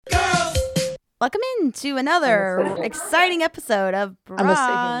Welcome into another exciting episode of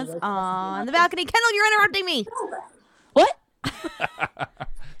Bras on the Balcony. Kendall, you're interrupting me. What?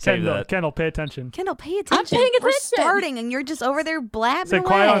 Kendall, pay attention. Kendall, pay attention. I'm paying attention. We're starting, and you're just over there blabbing Say away.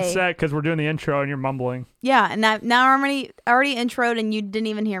 quiet on set because we're doing the intro and you're mumbling. Yeah, and now I'm already introed, and you didn't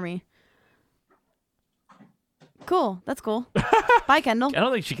even hear me. Cool. That's cool. Bye, Kendall. I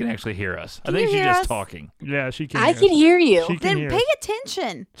don't think she can actually hear us. Can I think you she's hear just us? talking. Yeah, she can. I can hear you. She can Then hear pay us.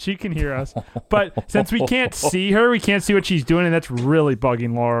 attention. She can hear us. But since we can't see her, we can't see what she's doing, and that's really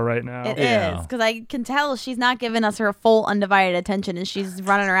bugging Laura right now. It Yeah. is, because I can tell she's not giving us her full undivided attention, and she's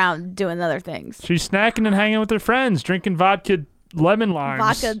running around doing other things. She's snacking and hanging with her friends, drinking vodka lemon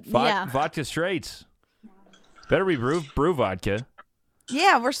limes. Vodka, yeah. Vodka straights. Better be brew vodka.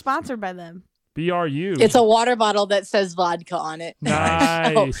 Yeah, we're sponsored by them. BRU. It's a water bottle that says vodka on it.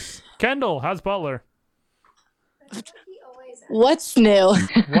 Nice. Kendall, how's Butler? What's new?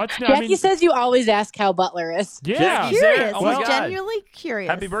 What's new? Jackie says you always ask how Butler is. yeah. Jackie's there? Curious. Oh my He's God. genuinely curious.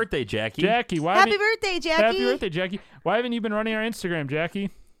 Happy birthday, Jackie. Jackie, why Happy haven't- birthday, Jackie. Happy birthday, Jackie. Why haven't you been running our Instagram, Jackie?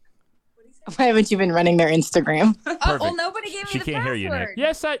 Why haven't you been running their Instagram? Perfect. Well, nobody gave me She the can't hear you, Nick. password.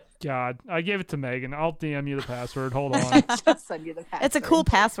 Yes, I gave it to Megan. I'll DM you the password. Hold on. Just send you the password. It's a cool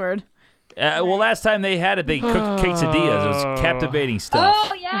password. Well, last time they had it, they cooked quesadillas. It was captivating stuff.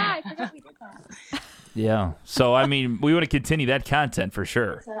 Oh yeah, I forgot we did that. Yeah. So, I mean, we want to continue that content for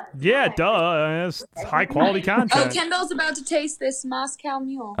sure. Yeah, duh. It's high quality Oh, content. Kendall's about to taste this Moscow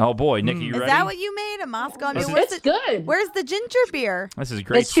Mule. Oh, boy. Nick, are you Is ready? that what you made? A Moscow Mule? It's good. Where's the ginger beer? This is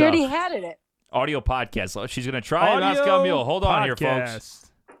great But she already stuff. had it. Audio podcast. So she's going to try Audio Moscow Mule. Hold on here, folks. podcast.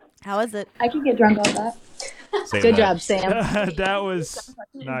 How is it? I could get drunk off that. Say Good that. job, Sam. That was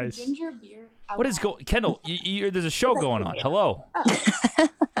nice. Ginger beer. What is going Kendall, there's a show going on. Hello.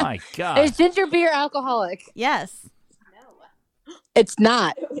 My God. Is ginger beer alcoholic? Yes. It's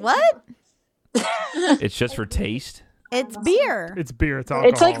not. What? It's just for taste? It's beer. It's beer. It's alcohol.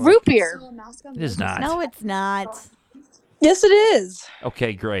 It's like root beer. It is not. No, it's not. Yes, it is.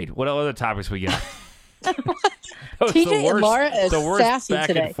 Okay, great. What other topics we got? That was TJ and Laura is the worst sassy back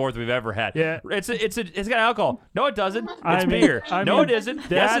today. and forth we've ever had. Yeah. It's got alcohol. No, it doesn't. It's I mean- beer. I No, mean, it isn't.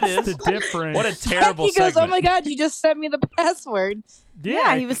 Yes, it That's is. the difference. What a terrible He goes, segment. "Oh my God, you just sent me the password."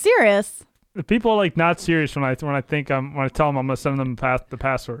 Yeah, he was serious. People are like not serious when I tell them I'm gonna send them the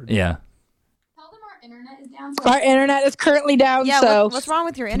password. Yeah. Tell them our internet is down. Our internet is currently down, Yeah, so what's wrong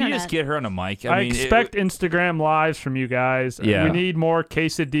with your Can internet? you just get her on a mic? I mean, expect Instagram lives from you guys. Yeah. We need more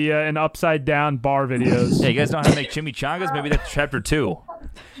quesadilla and upside down bar videos. Hey, you guys know how to make chimichangas? Maybe that's chapter 2.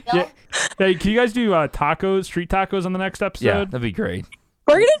 Yeah. Hey, can you guys do street tacos on the next episode? Yeah, that'd be great.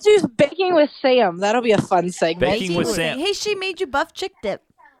 we're gonna do baking with Sam. That'll be a fun segment. Baking with Sam. Hey, she made you buff chick dip.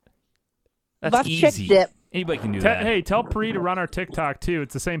 That's Buff chick easy. dip. Anybody can do that. Hey, tell Pri to run our TikTok too.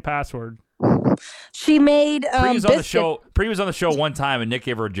 It's the same password. She made Pri was on the biscuit. show. Pri was on the show one time, and Nick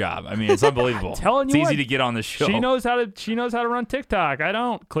gave her a job. I mean, it's unbelievable. telling it's you easy what, to get on the show. She knows how to run TikTok. I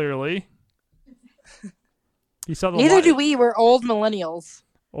don't, clearly. You saw the Neither do we. We're old millennials.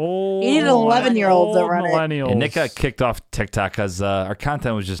 Old, You need an 11-year-old to run it. millennials. And Nick got kicked off TikTok because our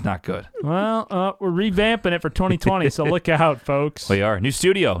content was just not good. Well, we're revamping it for 2020, so look out, folks. We are. New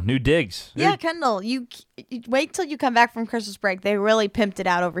studio, new digs. Yeah, Kendall, you wait till you come back from Christmas break. They really pimped it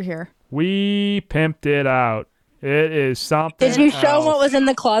out over here. We pimped it out. It is something. Did you show else. what was in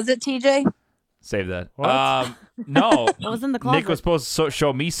the closet, TJ? Save that. What? No. What was in the closet? Nick was supposed to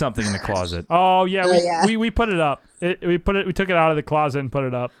show me something in the closet. Oh yeah, Oh, yeah. we put it up. We took it out of the closet and put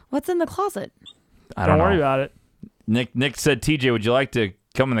it up. What's in the closet? I don't worry know. about it. Nick said, TJ, would you like to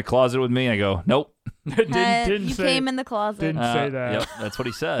come in the closet with me? I go, nope. Didn't You say, came in the closet. didn't say that. Yep, that's what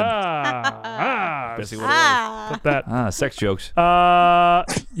he said. Ah, Basically what it was. Ah. that. Sex jokes.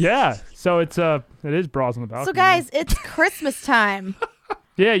 Yeah. So it is bras on the balcony. So guys, it's Christmas time.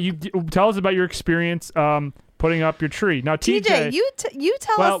 Yeah, you tell us about your experience putting up your tree. Now, TJ, you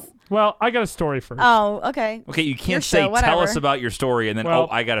tell us. Well, I got a story first. Oh, okay. Okay, you Your can't show, say, tell whatever. us about your story, and then, Well,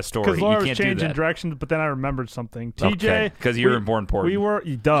 I got a story. Because You Laura was can't do changing that. directions, but then I remembered something. Okay, TJ, 'cause you're more important.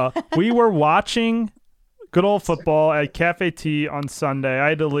 We were watching good old football at Cafe T on Sunday. I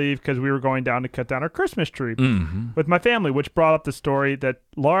had to leave because we were going down to cut down our Christmas tree with my family, which brought up the story that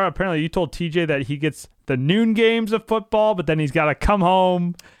Laura, apparently you told TJ that he gets the noon games of football, but then he's got to come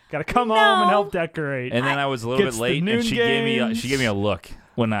home. home and help decorate. And then I was a little Gets bit the late, and noon she gave me a games. look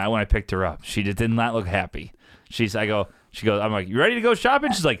when I picked her up. She did not look happy. She goes, I'm like, you ready to go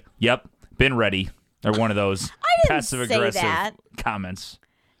shopping? She's like, yep, been ready. Or one of those didn't passive say aggressive that. comments.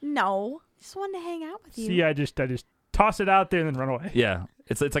 No, just wanted to hang out with you. See, I just toss it out there and then run away. Yeah,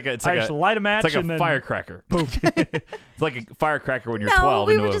 It's like a I just light a match it's like and a then firecracker. boom. It's like a firecracker when you're No, 12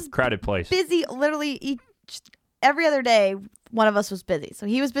 we into were a just crowded place. Busy, literally every other day. One of us was busy. So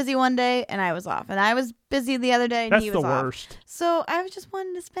he was busy one day and I was off. And I was busy the other day and That's he was the off. worst. So I was just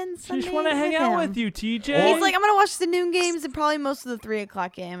wanting to spend She Sundays just want to hang with out him. with you, TJ. He's like, I'm going to watch the noon games and probably most of the 3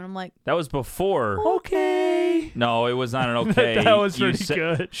 o'clock game. And I'm like, That was before. okay. No, it was not an okay. That was You pretty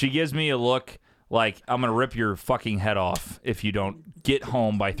good. She gives me a look like I'm gonna rip your fucking head off if you don't get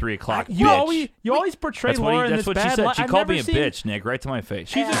home by 3 o'clock. You bitch. always portray That's what, Laura in that's this what bad she said. light. She I've called me never a seen- bitch, Nick, right to my face.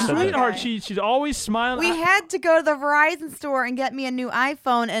 She's Yeah. a sweetheart. Okay. She's always smiling. we had to go to the Verizon store and get me a new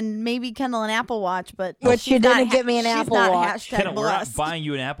iPhone and maybe Kendall an Apple Watch, but Which she's you not didn't get me an she's Apple not Watch. hashtag Kendall, we're not blessed. buying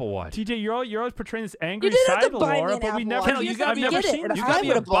you an Apple Watch. TJ, you're always portraying this angry You didn't side have to of buy me Laura, an but we Apple never. Watch. Kendall, You you just got had me to a get it, you and got I me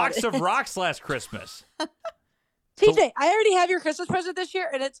a would've bought box it. of rocks last Christmas. TJ, I already have your Christmas present this year,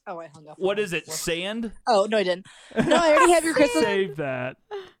 and it's. Oh, I hung up. What is it? Sand? Oh no, I didn't. No, I already have your Christmas. Save that.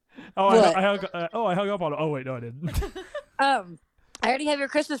 Oh, What? I hung up on it. Oh wait, no, I didn't. I already have your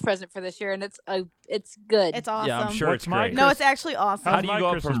Christmas present for this year, and it's good. It's awesome. Yeah, I'm sure What's it's my great. No, it's actually awesome. How do you my go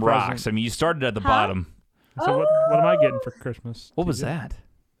up Christmas from present? rocks? I mean, you started at the Huh? bottom. So what am I getting for Christmas? What was TJ? that?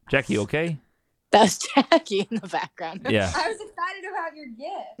 Jackie, okay? That's Jackie in the background. Yeah. I was excited about your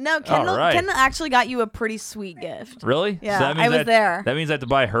gift. No, Kendall, right. Kendall actually got you a pretty sweet gift. Really? Yeah, that means I was that- there. That means I have to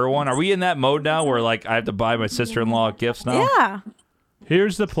buy her one. Are we in that mode now where like I have to buy my sister-in-law gifts now? Yeah.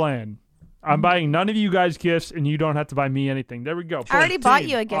 Here's the plan. I'm buying none of you guys gifts, and you don't have to buy me anything. There we go. I already bought 14.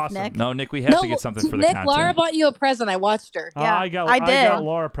 you a gift, Awesome. Nick. No, Nick, we have to get something for the Nick, content. Laura bought you a present. I watched her. Yeah, I I did. got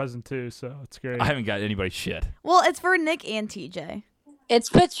Laura a present too, so it's great. I haven't got anybody shit. Well, it's for Nick and TJ.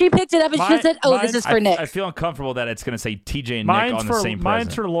 She picked it up and she said, "Oh, this mine- is for Nick." I feel uncomfortable that it's going to say TJ and Nick Mine's on the for same mine's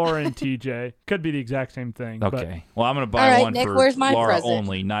present. for Laura and TJ. Could be the exact same thing. but- Okay. Well, I'm going to buy All right, one Nick, for where's my Laura present?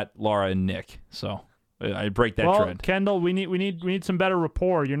 only, not Laura and Nick. So I break that well, trend. Kendall, we need some better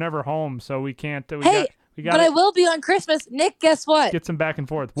rapport. You're never home, so we can't. Hey, we but got I to will be on Christmas. Nick, guess what? get some back and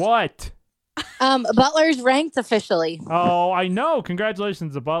forth. What? Butler's ranked officially. Oh, I know.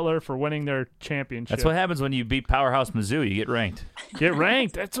 Congratulations to Butler for winning their championship. That's what happens when you beat Powerhouse Mizzou. You get ranked. Get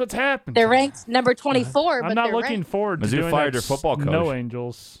ranked. That's what's happened. They're ranked number 24. I'm but not they're looking ranked. forward to Mizzou doing fired that their football coach. No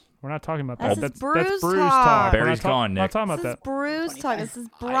Angels. We're not talking about This that. is That's Bruce Bruce talk. talk. Barry's We're not gone, Nick. Not talking This about is that. Bruce talk. This is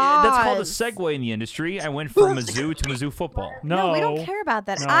Bras. That's called a segue in the industry. I went from Mizzou to Mizzou football. No, we don't care about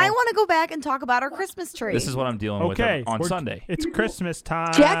that. No. I want to go back and talk about our Christmas tree. This is what I'm dealing with Okay, on we're- Sunday. It's Christmas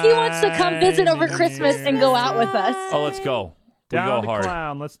time. Jackie wants to come visit over Christmas and go out with us. Oh, let's go. We Down go to hard.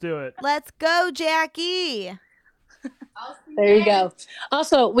 clown. Let's do it. Let's go, Jackie. There you go.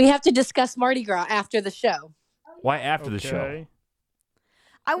 Also, we have to discuss Mardi Gras after the show. Why after the show? Okay.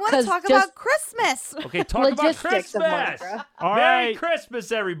 I want to 'Cause talk just- about Christmas. Okay, talk about Logistics of Mardi Christmas. Gras. All Merry right.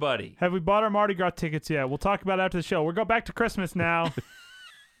 Christmas, everybody. Have we bought our Mardi Gras tickets yet? We'll talk about it after the show. We'll go back to Christmas now.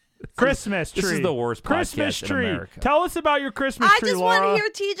 Christmas tree. This is the worst Christmas podcast in tree. America. Tell us about your Christmas I tree, just Laura. want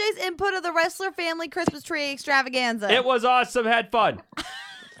to hear TJ's input of the Wrestler Family Christmas Tree Extravaganza. It was awesome. Had fun.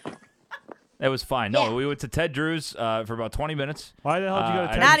 It was fine. No, we went to Ted Drew's for about 20 minutes. Why the hell did you go to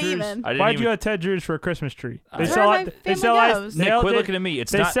I Ted Not Drew's? even. I didn't Why'd even, you go to Ted Drew's for a Christmas tree? They That's sell where ice. my They family sell ice. goes. Nick, they- quit looking at me.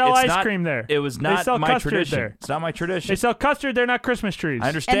 It's they not. sell it's ice not, cream there. It was They not sell my custard tradition. there. It's not my tradition. They sell custard. They're not Christmas trees. I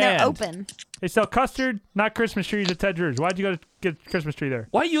and understand. they're open. They sell custard, not Christmas trees at Ted Drew's. Why'd you go to get a Christmas tree there?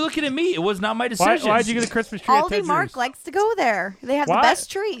 Why are you looking at me? It was not my Why, decision. why'd you get a Christmas tree at Aldi Ted Mark Drew's? likes to go there. They have Why- the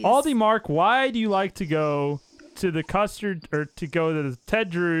best trees. Aldi Mark, why do you like to go to the custard or to go to the Ted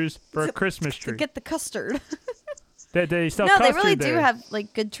Drew's for a Christmas to tree? get the custard. They sell No, they custard really there. do have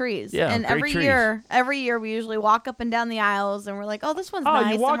like good trees. Yeah, and great every trees. year we usually walk up and down the aisles and we're like, oh, this one's Oh,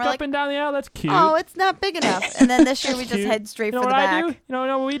 nice. you walk and we're up like, and down the aisle? That's cute. oh, it's not big enough. And then this year we just Cute. head straight You know for what the I back. do? You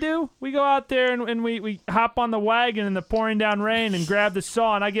know what we do? We go out there and we hop on the wagon in the pouring down rain and grab the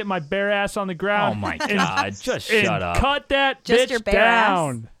saw and I get my bare ass on the Oh ground. my and- God! Just and shut up. cut that Just bitch your bare ass?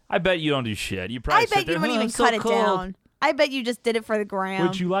 down. I bet you don't do shit. You probably I sit bet there, you wouldn't "Oh, even I'm so cut it cold." down. I bet you just did it for the gram.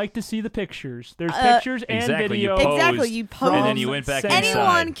 Would you like to see the pictures? There's pictures and Exactly. You video. posed, Exactly, you and then posed. you went back Anyone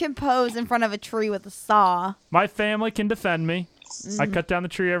Anyone inside. can pose in front of a tree with a saw. My family can defend me. I cut down the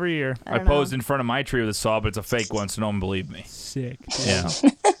tree every year. I don't posed know. in front of my tree with a saw, but it's a fake one, so no one believed me. Sick. Yeah.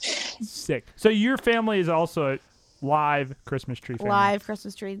 Sick. So your family is also a live Christmas tree family. Live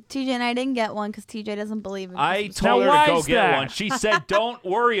Christmas tree. TJ and I didn't get one because TJ doesn't believe in I Christmas. told Now, her why to go is get that? one. She said, "Don't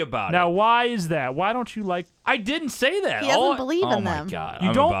worry about Now, it." why is that? Why don't you like? I didn't say that. He doesn't All I- believe oh in my them. God. You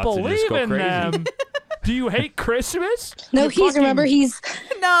I'm don't about to just believe go in crazy. them. Do you hate Christmas? No, You he's remember fucking- he's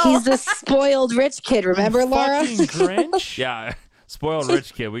No. he's the spoiled rich kid. Remember, Laura? Fucking Grinch. Yeah. Spoiled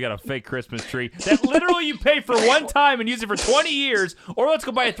rich kid. We got a fake Christmas tree that literally you pay for one time and use it for 20 years, or let's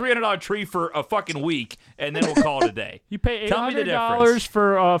go buy a $300 tree for a fucking week, and then we'll call it a day. You pay Tell me the $800 difference.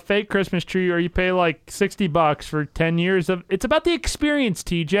 for a fake Christmas tree, or you pay like $60 for 10 years of. It's about the experience,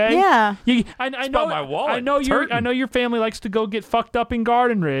 TJ. Yeah. I It's know. about my wallet. I know It's your. hurting. I know your family likes to go get fucked up in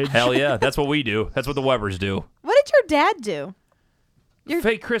Garden Ridge. Hell yeah, that's what we do. That's what the Webbers do. What did your dad do?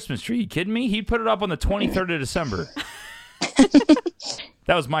 Fake Christmas tree. You kidding me? He put it up on the 23rd of December.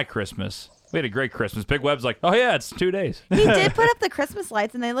 That was my Christmas. We had a great Christmas. Big Web's like, oh yeah, it's 2 days. He did put up the Christmas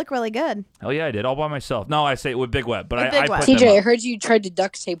lights, and they look really good. Hell yeah, I did all by myself. No, I say it with Big Web, but With I Big put Web. them TJ, I up. heard you tried to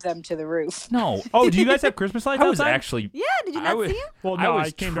duct tape them to the roof. No, Oh, do you guys have Christmas lights I was outside? actually. Yeah, did you I not was- see him? Well, I no,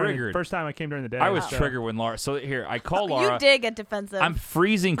 was came during the triggered. first time I came during the day. I was so. triggered when Laura. So here, I call You Laura. did get defensive. I'm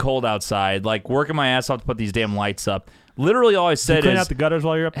freezing cold outside, like working my ass off to put these damn lights up. Literally, all I You said clean is, out the gutters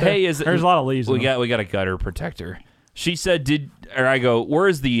while you're up there. "Hey, there's a lot of leaves. in We them. got a gutter protector." She said, or I go,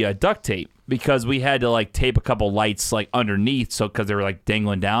 "Where's the duct tape?" Because we had to like tape a couple lights like underneath, so because they were like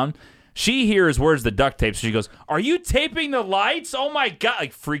dangling down. She hears, "Where's the duct tape?" So she goes, "Are you taping the lights?" Oh my god,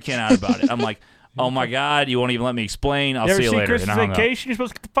 like freaking out about it. I'm like, "Oh my god, you won't even let me explain." I'll You ever see you see later. Christmas And I hung up. Vacation? You're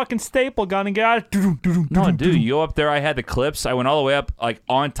supposed to get the fucking staple gun and get out. No, dude, you go up there. I had the clips. I went all the way up, like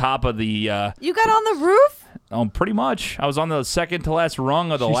on top of the. You got on the roof? Pretty much. I was on the second to last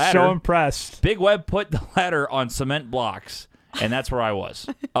rung of the She's ladder. so impressed. Big Web put the ladder on cement blocks, and that's where I was,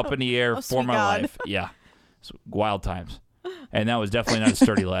 up in the air for sweet my God. life. Yeah, it's wild times. And that was definitely not a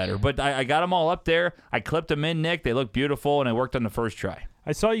sturdy ladder. But I got them all up there. I clipped them in, Nick. They look beautiful, and I worked on the first try.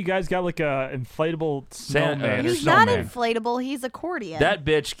 I saw you guys got like a inflatable snowman. There's He's no not man. inflatable. He's accordion. That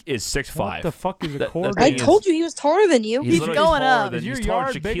bitch is What 6'5". the fuck is a That- accordion? that I thing is- told you he was taller than you. He's literally going taller up. than- Is your he's taller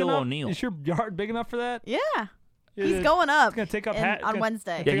yard than big Shaquille enough? O'Neal. Is your yard big enough for that? Yeah. Is He's it- going up. It's gonna take up on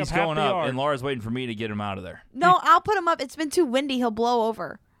Wednesday. Yeah, Take he's up half going the up, yard. and Laura's waiting for me to get him out of there. No, I'll put him up. It's been too windy. He'll blow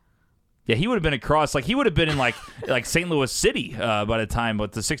over. Yeah, he would have been across. Like he would have been in like St. Louis City by the time,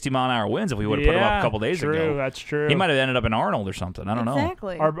 but the 60-mile-an-hour winds if we would have put him up a couple days true, ago. That's true. He might have ended up in Arnold or something. I don't know.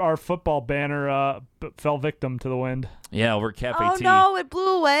 Exactly. Our football banner fell victim to the wind. Yeah, over at Cafe Oh T. no, it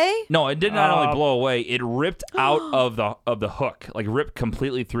blew away. No, it did not only blow away; it ripped out of the hook, like ripped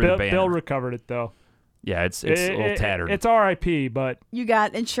completely through the banner. Bill recovered it though. Yeah, it's a little tattered. It's R.I.P. But You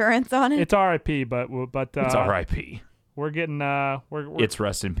got insurance on it? it's R.I.P. But It's R.I.P. We're getting we're It's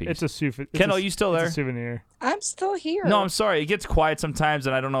rest in peace. it's a souvenir. Kendall, you still there? It's a souvenir. I'm still here. No, I'm sorry. It gets quiet sometimes,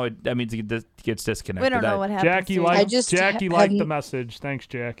 and I don't know. That means it gets disconnected. We don't know what happened. Jackie to you. liked just Jackie have- liked the message. Thanks,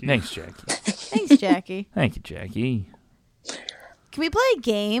 Jackie. Thanks, Jackie. Thanks, Jackie. Thank you, Jackie. Can we play a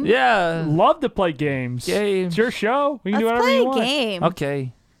game? Yeah. Love to play games. Games. It's your show. We can Let's do whatever play you a want. game.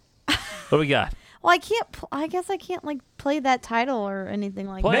 Okay. What do we got? Well, I can't. I guess I can't like play that title or anything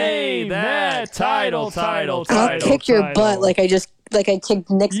like that. Play that title. I'll title, kick your title. butt like I kicked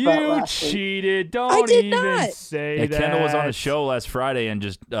Nick's butt You last week. cheated. Don't I did even not. say Yeah, that. Kendall was on a show last Friday and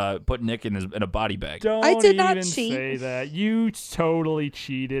just put Nick in a body bag. Don't I did not even cheat. say that. You totally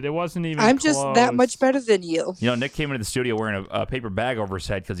cheated. It wasn't even I'm just that close. much better than you. You know, Nick came into the studio wearing a paper bag over his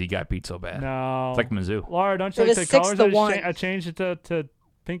head because he got beat so bad. No. It's like Mizzou. Laura, don't you It like was the colors? 6-1. I changed it to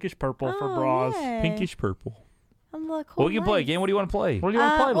pinkish purple for Oh, bras. yay. Pinkish purple. Oh, look, Well, we can play a nice. game. What do you want to play? What do you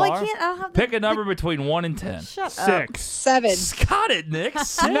want to play, well, Laura? I can't. I don't have Pick a number between 1 and 10. Shut up. 6. 7. Got it, Nick.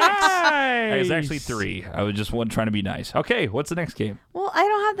 Nice. It was actually 3. I was just trying to be nice. Okay, what's the next game? Well, I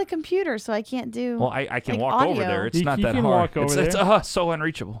don't have the computer, so I can't do. Well, I can Like walk over audio. there. It's You- not you that can hard. walk over It's there. so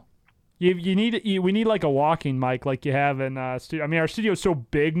unreachable. We need like a walking mic like you have in studio. I mean, our studio's so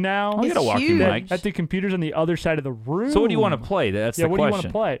big now Oh, you It's got a walking huge. mic. that the computer's on the other side of the room. So what do you want to play? That's Yeah, the what do you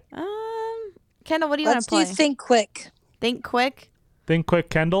question. want to play? Kendall, what do you want Let's to play? do Think Quick. Think quick. Think quick,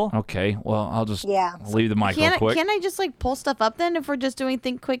 Kendall. Okay, well, I'll just Yeah. leave the mic real Can quick. I just like pull stuff up then if we're just doing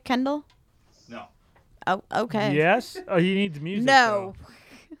think quick, Kendall? No. Oh, okay. Yes. Oh, he needs music. No.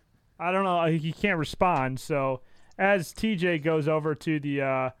 though. I don't know. He can't respond. So as TJ goes over to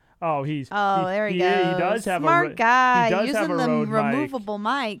the Oh, there he he goes. does have Smart a guy he does using have a the Rode mic. removable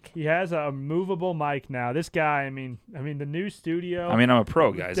mic. He has a movable mic now. This guy, I mean, the new studio. I mean, I'm a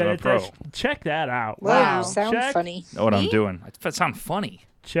pro, guys. I'm a pro. Check that out. Wow, Wow. you sound check, funny. Know what I'm Me? doing. It sounds funny.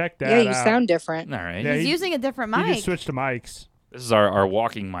 Check that Yeah, out. you sound different. All right. Yeah, He's he- using a different You mic. just switched to mics. This is our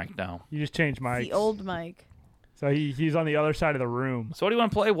walking mic now. You just changed mics. The old mic. So he's on the other side of the room. So what do you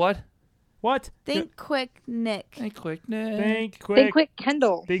want to play? What? What? Think quick, Nick. Think quick, Nick. Think quick. Think Quick,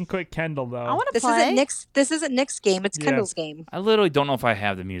 Kendall. Think quick, Kendall. Though. I want to This play. isn't Nick's. This isn't Nick's game. It's Yeah. Kendall's game. I literally don't know if I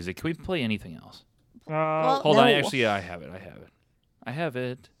have the music. Can we play anything else? Uh, Hold on. No. Actually, yeah, I have it. I have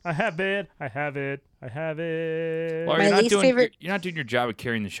it. I have it. I have it. I have it. Laura, My you're not least doing, favorite- You're not doing your job of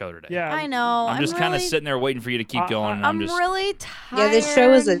carrying the show today. Yeah. I know. I'm just kind of really, sitting there waiting for you to keep going. And I'm just. really tired. Yeah, this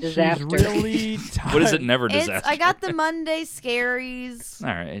show is a She's disaster. really tired. What is it? Never It's, disaster. I got the Monday scaries.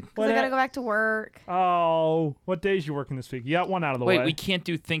 All right. Because I got to go back to work. Oh, what days you working this week? You got one out of the Wait, way. we can't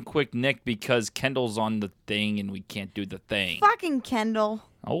do Think Quick Nick because Kendall's on the thing and we can't do the thing. Fucking Kendall.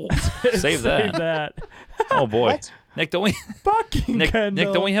 Oh, save that. Save that. Oh boy, What? Nick, don't we? Fucking Nick,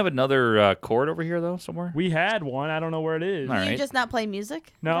 Kendall. don't we have another cord over here though somewhere? We had one. I don't know where it is. All Do you right. just not play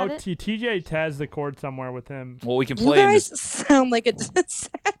music? No, Is that it? TJ has the cord somewhere with him. Well, we can You play. In guys this, sound like a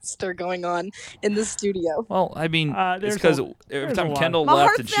disaster going on in the studio. well, I mean, it's there's because a- every there's a time lot. Kendall My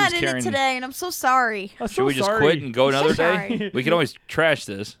left and heart's she was not in it carrying. today, and I'm so sorry. I'm Should so we just sorry. quit and go another Sorry. day? We can always trash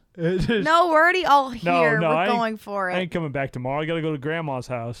this. No, we're already all here. no, we're I ain't- going for I it. ain't coming back tomorrow. I gotta go to Grandma's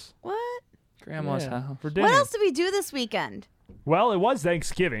house. What? Grandma's Yeah, house. for dinner. What else did we do this weekend? Well, it was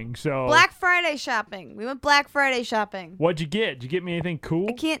Thanksgiving, so Black Friday shopping. We went Black Friday shopping. what'd you get? Did you get me anything cool?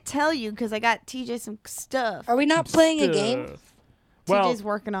 I can't tell you because I got TJ some stuff. Are we not playing a game? Stuff. Well, TJ's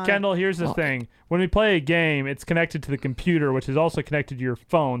working on Kendall, here's the thing. When we play a game, it's connected to the computer, which is also connected to your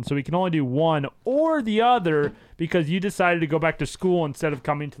phone. So we can only do one or the other because you decided to go back to school instead of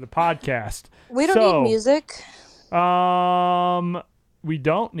coming to the podcast. We don't So, need music. We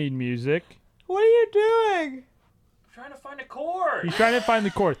don't need music. What are you doing? Trying to find a cord. He's trying to find the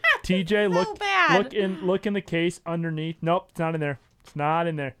cord. TJ, look, bad. look in the case underneath. Nope, it's not in there. It's not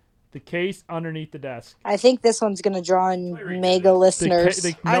in there. The case underneath the desk. I think this one's going to draw in mega listeners.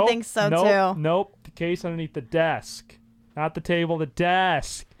 I nope, think so, nope, too. Nope, the case underneath the desk, not the table, the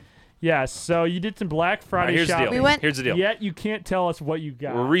desk. Yes. So you did some Black Friday Here's the shopping. deal. We went- Here's the deal. Yet you can't tell us what you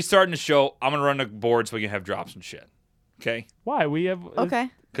got. We're restarting the show. I'm gonna run the board so we can have drops and shit. Okay? Why we have? Okay.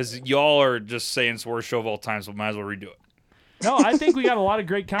 Because y'all are just saying it's the worst show of all time, so we might as well redo it. No, I think we got a lot of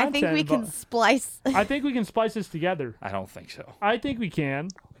great I content. think we can but splice. I think we can splice this together. I don't think so. I think we can.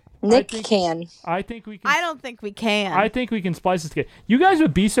 Nick think- can. I think we can. I don't think we can. I think we can splice this together. You guys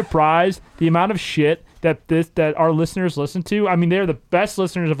would be surprised the amount of shit that our listeners listen to. I mean, they're the best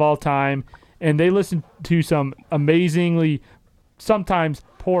listeners of all time, and they listen to some amazingly, sometimes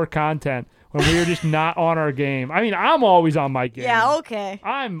poor content when we are just not on our game. I mean, I'm always on my game. Yeah, okay.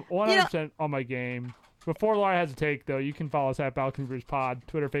 I'm 100% on my game. Before Laura has a take, though, you can follow us at Balcony Brews Pod,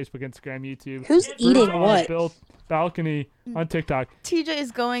 Twitter, Facebook, Instagram, YouTube. Who's Brews eating on what? Built Balcony on TikTok. TJ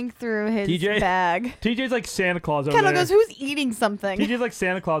is going through his TJ? bag. TJ's like Santa Claus over Kendall there. goes, who's eating something? TJ's like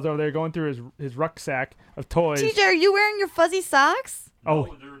Santa Claus over there going through his rucksack of toys. TJ, are you wearing your fuzzy socks?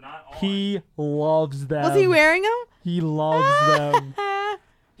 Oh, they're not on. he loves them. Was he wearing them? He loves them.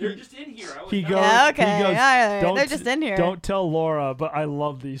 They're just in here. He goes. Yeah, okay. He goes, All right. "Don't They're just in here." Don't tell Laura, but I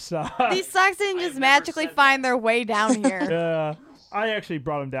love these socks. These socks didn't just magically find their way down here. Yeah, I actually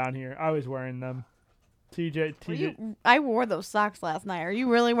brought them down here. I was wearing them. TJ. I wore those socks last night. Are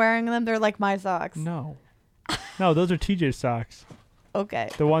you really wearing them? They're like my socks. No, those are TJ's socks. Okay.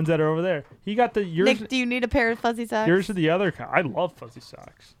 The ones that are over there. He got the yours. Nick, do you need a pair of fuzzy socks? Yours are the other kind. I love fuzzy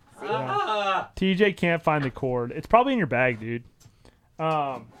socks. Yeah. TJ can't find the cord. It's probably in your bag, dude.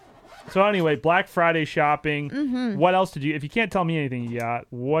 So anyway, Black Friday shopping. Mm-hmm. What else did you? If you can't tell me anything you got,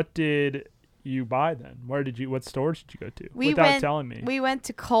 what did you buy then? What stores did you go to? Without telling me. We went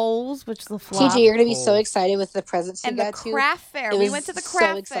to Kohl's, which is the flop. TJ, you're going to be so Cold. excited with the presents you and the got to. craft fair. It We was went to the so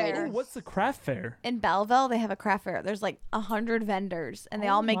craft exciting. fair. Oh, what's the craft fair? In Belleville, they have a craft fair. There's like 100 vendors, and they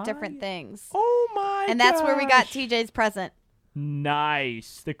all make different my. things. Oh my! And that's where we got gosh. TJ's present.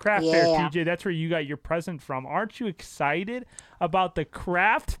 Nice. The craft fair, Yeah. TJ. That's where you got your present from. Aren't you excited about the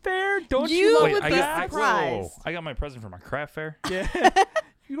craft fair? Don't You you love would I be craft? got, surprised. I got my present for my craft fair. Yeah.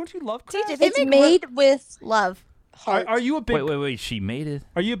 Don't you love craft? TJ, they It's make made with love. heart. Are you a big? Wait. She made it?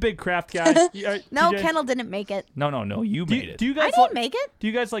 Are you a big craft guy? No, TJ? Kendall didn't make it. No. You Do made you, it. do you I guys didn't make it. Do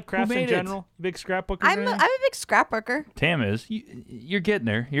you guys like crafts in made it? general? Big scrapbookers? I'm a big scrapbooker. Tam is. You're getting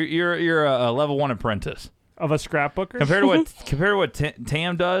there. You're a level 1 apprentice. Of a scrapbooker? Compared to what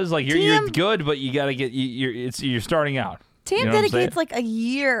Tam does, like you're Tam- good, but you gotta get you're starting out. Tam You know what I'm dedicates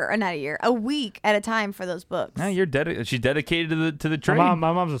saying? like a week at a time for those books. No, she's dedicated to the My trade.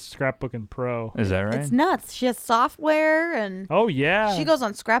 mom's a scrapbooking pro. Is that right? It's nuts. She has software and Oh yeah. she goes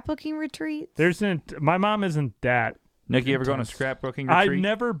on scrapbooking retreats. My mom isn't that. Nick, you ever go on a scrapbooking retreat? I've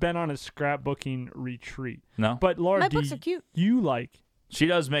never been on a scrapbooking retreat. No. But Laura, My do books are cute. you like? She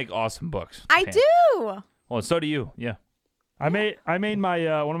does make awesome books. I Tam. do. Well, so do you. Yeah. I made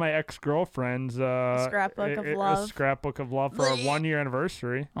my one of my ex-girlfriends Scrapbook of a love. scrapbook of love for our 1-year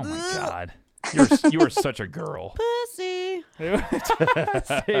anniversary. Oh my God. You are such a girl. Pussy.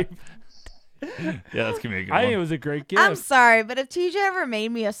 Save- Yeah, that's gonna be a good I think it one. was a great gift. I'm sorry, but if TJ ever made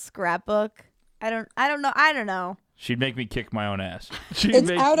me a scrapbook, I don't know. She'd make me kick my own ass.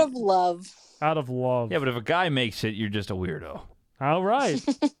 It's out of love. out of love. Yeah, but if a guy makes it, you're just a weirdo. All right.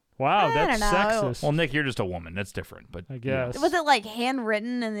 Wow, I that's don't know. sexist. Well, Nick, you're just a woman. That's different. But I guess. Was it like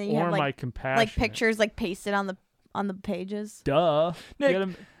handwritten and then you or have my like compassion. pictures like pasted on the pages? Duh. Nick, You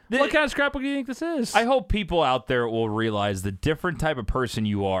gotta- what kind of scrapbook do you think this is? I hope people out there will realize the different type of person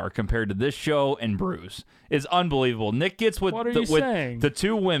you are compared to this show and Bruce is unbelievable. Nick gets with What are you saying? the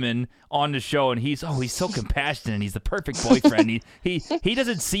two women on the show, and he's so compassionate. And he's the perfect boyfriend. he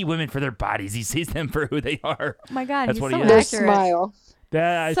doesn't see women for their bodies. He sees them for who they are. Oh my God, That's he's what so he The is. accurate. smile.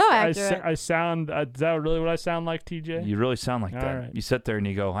 That So I accurate. sound. Is that really what I sound like, TJ? You really sound like All that. right. You sit there and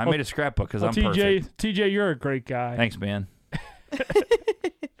you go, "I Well- made a scrapbook because Well, I'm perfect." TJ, you're a great guy. Thanks, man.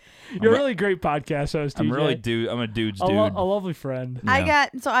 You're a really great podcast host, TJ. I'm a dude's a, dude. a lovely friend. Yeah.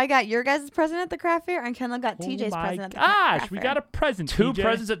 I got your guys' present at the craft fair, and Kendall got TJ's oh my present at the gosh, craft we fair. got a present. Two TJ.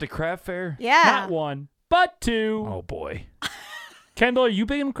 presents at the craft fair. Yeah. Not one, but two. Oh boy. Kendall, are you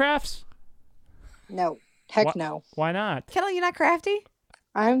big in crafts? No. Heck What? no. Why not? Kendall, you not crafty?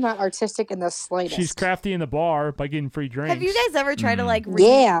 I'm not artistic in the slightest. She's crafty in the bar by getting free drinks. Have you guys ever tried to like?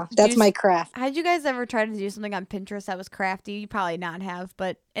 Yeah, that's do- my craft. Had you guys ever tried to do something on Pinterest that was crafty? You probably not have,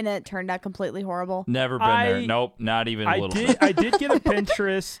 and it turned out completely horrible. Never been there. I- Nope, not even a I little. did. I did get a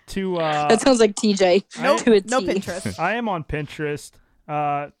Pinterest to. That sounds like TJ. To a No T. Pinterest. I am on Pinterest.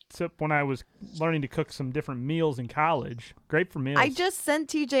 So when I was learning to cook some different meals in college, great for meals. I just sent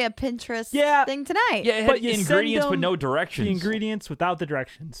TJ a Pinterest Yeah. thing tonight. Yeah, it But had you send ingredients with them no directions. the ingredients without the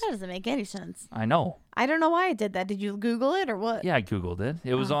directions. That doesn't make any sense. I know. I don't know why I did that. Did you Google it or what? Yeah, I googled it.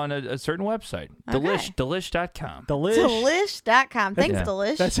 It was on a certain website. Okay. Delish.com. Delish. Delish.com. Thanks, Yeah.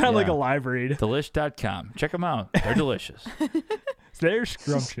 Delish. That sounds like Yeah. a live read. Delish.com. Check them out. They're delicious. They're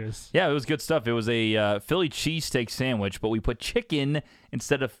scrumptious. Yeah, it was good stuff. It was a Philly cheesesteak sandwich, but we put chicken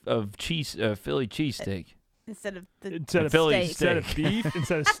instead of cheese Philly cheesesteak. instead of the Instead of Philly instead of steak. beef,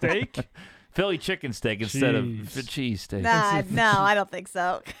 instead of steak. Philly chicken steak instead of Jeez. cheesesteak. Nah, no, I don't think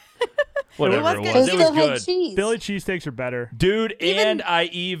so. Whatever was it good. was. It It was still had good. cheese. Philly cheesesteaks are better. Dude, Even- and I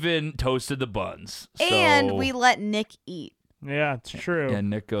even toasted the buns. And So- we let Nick eat. Yeah, it's true.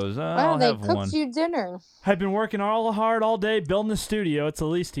 And Nick goes, oh, Wow, I'll they have cooked one. you dinner. I've been working hard all day building the studio. It's the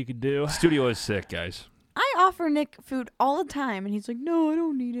least he could do. Studio is sick, guys. I offer Nick food all the time, and he's like, "No, I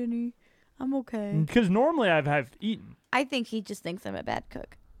don't need any. I'm okay." Because normally I've eaten. I think he just thinks I'm a bad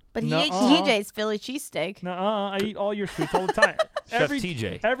cook. But he Nuh-uh. ate TJ's Philly cheesesteak. I eat all your sweets all the time. Chef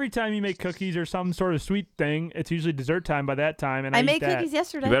TJ. Every time you make cookies or some sort of sweet thing, it's usually dessert time by that time, and I eat made that. cookies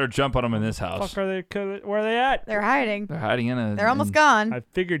yesterday. You better jump on them in this house. Fuck are they? Where are they at? They're hiding. They're hiding in a. They're almost in gone. I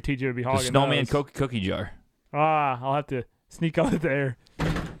figured TJ would be The hogging snowman those. cookie jar. I'll have to sneak out there.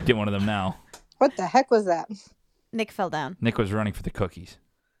 Get one of them now. What the heck was that? Nick fell down. Nick was running for the cookies.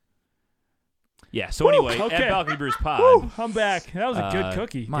 Yeah. So anyway, okay. at Balcony Brews Pod. Woo, I'm back. That was a good uh,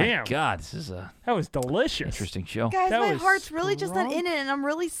 cookie. My Damn, God, this is a that was delicious. interesting show. Guys, That my was heart's really just not strong. in it, and I'm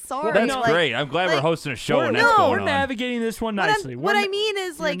really sorry. Well, That's no, Like, great. I'm glad we're like- hosting a show We're, and that's no, going we're on. navigating this one What, nicely. what We're I mean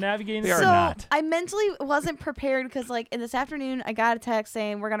is, we're like, navigating We this. are so not. I mentally wasn't prepared because, like, in this afternoon, I got a text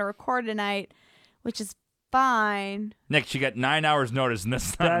saying we're gonna record tonight, which is fine. Nick, she got 9 hours notice, and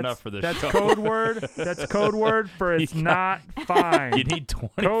that's not enough for this That's show. code word. That's code word for it's You not fine. You need Code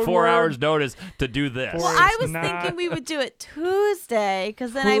 24 word. hours notice to do this. For- Well, I it's was not- thinking we would do it Tuesday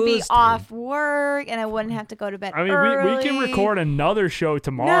because then I'd be Tuesday. off work and I wouldn't have to go to bed. I mean, we can early. record another show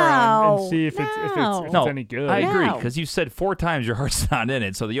tomorrow and No, see if no. it's No, any good. I agree No. because you said 4 times your heart's not in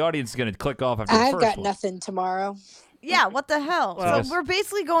it, so the audience is going to click off after the I've first got one. nothing tomorrow. Yeah, what the hell? Well- so we're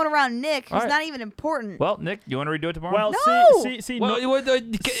basically going around Nick, who's All right. not even important. Well, Nick, you want to redo it tomorrow? Well, No! see, Well, no-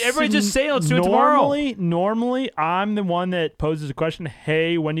 everybody see, just say let's do it tomorrow. Normally, I'm the one that poses a question.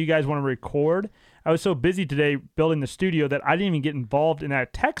 Hey, when do you guys want to record? I was so busy today building the studio that I didn't even get involved in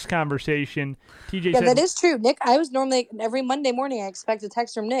that text conversation. TJ Yeah, said, that is true. Nick, I was normally every Monday morning I expect a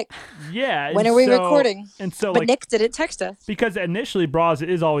text from Nick. "Yeah." When and are we so- recording? And so, But like, Nick didn't text us. because initially Bras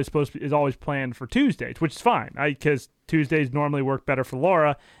is always planned for Tuesdays, which is fine. Because Tuesdays normally work better for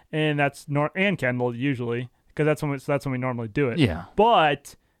Laura, and that's and Kendall usually, because that's when we normally do it. Yeah.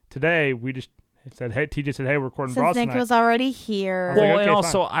 But today we just said, hey, TJ said, hey, we're recording Since Bras Nick tonight. was already here. Well, Well, okay, and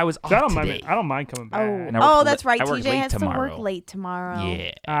also fine. I was off So I don't today. mind coming back. And I work that's right. I work TJ late has to tomorrow. work late tomorrow.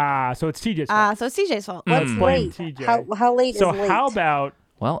 Yeah. So it's TJ's fault. So it's TJ's fault. What's Blame late? TJ. How late So is late? how about,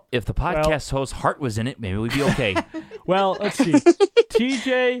 Well, if the podcast host's heart was in it, maybe we'd be okay. well, let's see.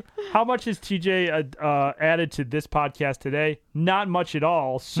 TJ, how much has TJ added to this podcast today? Not much at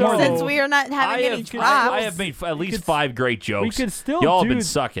all. So More than- Since we are not having any drops. I have made at least 5 great jokes. we could still Y'all do- have been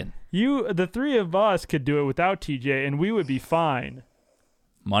sucking. The three of us could do it without TJ, and we would be fine.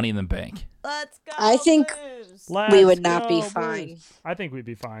 Money in the bank. Let's go. I think Blues. we would not Let's be go, fine. Blues. I think we'd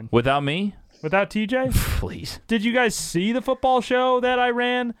be fine. Without me? Without TJ? Please. Did you guys see the football show that I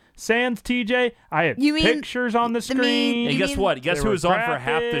ran? Sans TJ? I had You mean pictures on the the screen. And You guess mean- what? Guess There who were was on for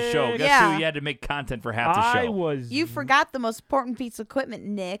half the show? graphics. Guess Yeah. who you had to make content for half the I show? was. You forgot the most important piece of equipment,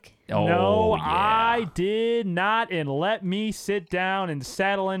 Nick. Oh, No, yeah. I did not, and let me sit down and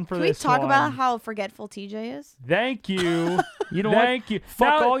saddle in for Can we this talk one. about how forgetful TJ is? Thank you. You know Thank what? you.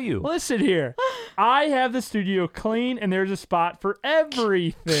 Fuck Now, all you. Listen here. I have the studio clean, and there's a spot for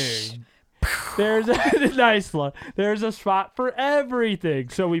everything. There's a nice one. There's a spot for everything.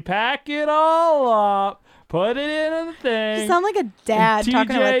 So we pack it all up, put it in a thing. You sound like a dad and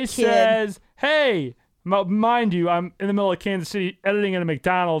talking to a TJ kid. says, "Hey." Mind you, I'm in the middle of Kansas City editing at a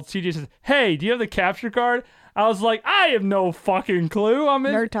McDonald's. TJ says, "Hey, do you have the capture card?" I was like, "I have no fucking clue." I'm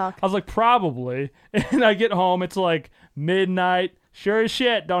in. Nerd talk. I was like, "Probably." And I get home, it's like midnight. Sure as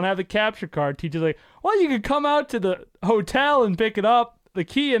shit, don't have the capture card. TJ's like, "Well, you could come out to the hotel and pick it up, the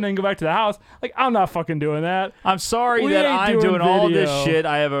key, and then go back to the house." Like, I'm not fucking doing that. I'm sorry We that ain't I'm doing doing all this video. shit.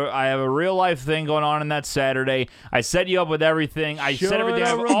 I have a real life thing going on that Saturday. I set you up with everything. I set everything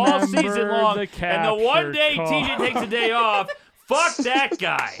up Shoulda all season remembered long. the And the one day capture TJ card. takes a day off. Fuck that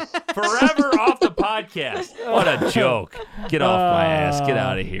guy. Forever off the podcast. What a joke. Get off my ass. Get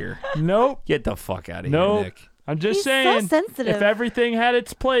out of here. Nope. Get the fuck out of Nope. here, Nick. I'm just He's so saying, sensitive. if everything had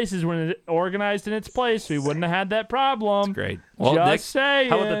its places when it organized in its place, we wouldn't have had that problem. Great. Well, Just Nick, saying.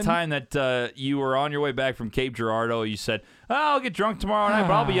 how about the time that you were on your way back from Cape Girardeau? You said, "Oh, I'll get drunk tomorrow night,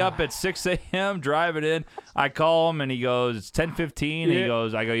 but I'll be up at 6 a.m. driving in." I call him, and he goes, "It's 10:15." And he Yeah.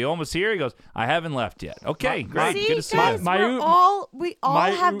 goes, I go, "You almost here?" He goes, "I haven't left yet." Okay, great. See, Good to see guys, you. My we U- all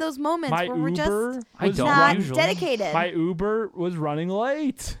my have U- those moments my where we're Uber just I was don't not usually. dedicated. My Uber was running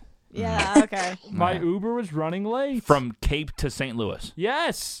late. Yeah, okay. My Uber was running late. From Cape to St. Louis.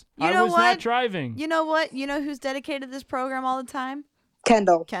 Yes. You I know was what? not driving. You know what? You know who's dedicated to this program all the time?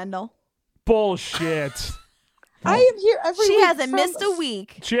 Kendall. Kendall. Bullshit. I am here every She week. hasn't missed a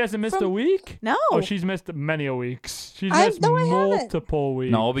week. She hasn't missed a week? No. Oh, she's missed many a weeks. She's I- missed no, I haven't. multiple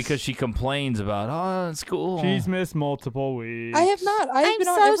weeks. No, because she complains about, "Oh, it's cool." She's missed multiple weeks. I have not. I have I'm been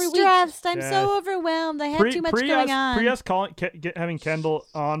on so every week. stressed. I'm Yeah. so overwhelmed. I have too much going on. Pre us having Kendall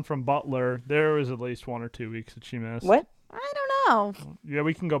on from Butler, there was at least 1 or 2 weeks that she missed. What? I don't know. Yeah,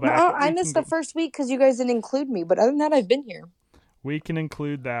 we can go No, back. I We missed can the first week because you guys didn't include me. But other than that, I've been here. We can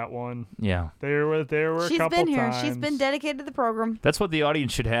include that one. Yeah. There were a She's couple been here. times. She's been dedicated to the program. That's what the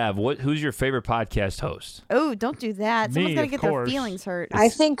audience should have. Who's your favorite podcast host? Oh, don't do that. Someone's Me, got to of get their course. feelings hurt. I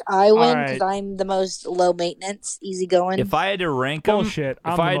think I win Alright. because I'm the most low maintenance, easygoing. If I had to rank them, Bullshit.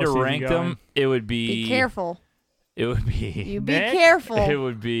 I'm if the I had to most rank easygoing. them, it would be Be careful. It would be You be Nick? careful. It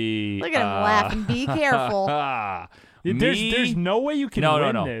would be. Look at him laughing. Be careful. There's no way you can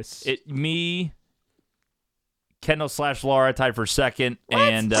win no. this. Me, Kendall / Laura tied for second,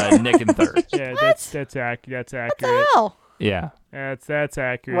 and Nick in third. Yeah, that's accurate. What the hell? Yeah. That's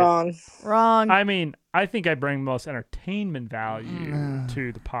accurate. Wrong. Wrong. I mean, I think I bring most entertainment value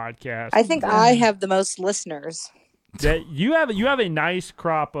to the podcast. I think I have the most listeners. that you have a nice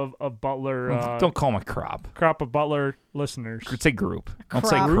crop of Butler Don't call him a crop. listeners. Say group. Don't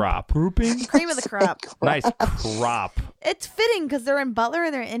say Crop. crop. Grouping. Cream of the crop. Nice crop. It's fitting because they're in Butler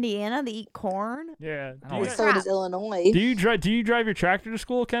and they're in Indiana. They eat corn. Yeah. Oh, Do yeah. So does Illinois. you drive your tractor to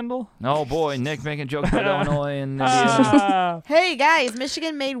school, Kendall? Oh boy, Nick making jokes about Illinois and Indiana. Ah, Hey guys,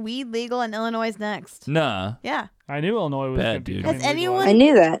 Michigan made weed legal and Illinois is next. Nah. Yeah. I knew Illinois was Bad going to be dude. becoming Has anyone- legalized. I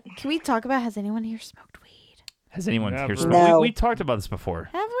knew that. Can we talk about has anyone here smoked weed? Has anyone Never. here smoked? No. We talked about this before.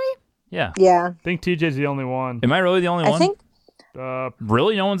 Have we? Yeah. Yeah. I think TJ's the only one. Am I really the only I one? think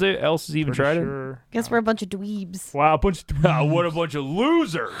Really? No one else has even Pretty tried it? sure. Guess we're a bunch of dweebs. Wow, a bunch of What a bunch of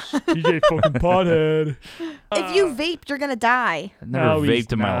losers. TJ fucking pothead. If you vaped, you're gonna die. I've never No, he's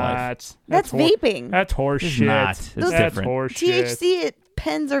vaped in my life. not. That's vaping. That's horse It's shit. not. It's Those- That's different. horse shit. THC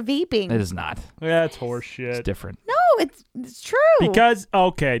pens are vaping. It is not. That's horse It's shit. different. No, it's true. Because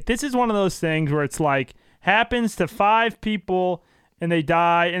okay, this is one of those things where it's like happens to 5 people and they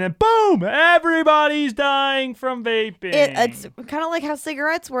die, and then boom, everybody's dying from vaping. It's kind of like how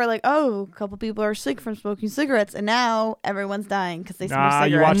cigarettes were like, oh, a couple people are sick from smoking cigarettes, and now everyone's dying because they smoke Nah,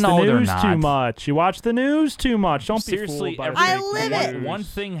 you cigarettes. watch No, the they're news not. too much. You watch the news too much. Don't Seriously, be fooled by I fake live it. news. One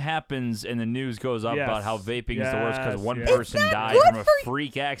thing happens and the news goes up Yes. about how vaping is the worst because Yes, one yes. person It's not died good from a for-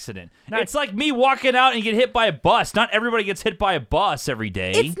 freak accident. Not- It's like me walking out and get hit by a bus. Not everybody gets hit by a bus every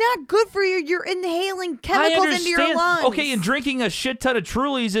day. It's not good for you. You're inhaling I chemicals understand. into your lungs. Okay, and drinking a shit shit ton of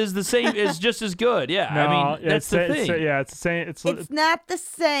Trulies is the same, is just as good. Yeah, No, I mean that's the thing. It's the same. It's not the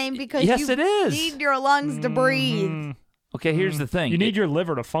same because Yes, you it is. need your lungs to breathe. Mhm. Okay, here's the thing. You need your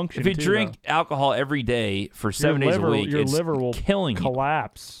liver to function. If you too, drink alcohol every day for though. 7 days a week, your it's liver will killing you.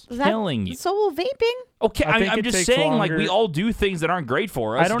 collapse. Killing you. So will vaping. Okay, I think I'm it just takes saying, like, we longer. all do things that aren't great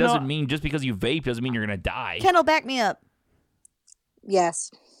for us. I don't It doesn't know. mean just because you vape doesn't mean you're going to die. Kendall, back me up.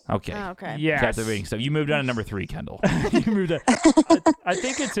 Yes. Okay. Oh, okay. Yes. Captivating stuff. You moved on to number 3, Kendall. You moved it. I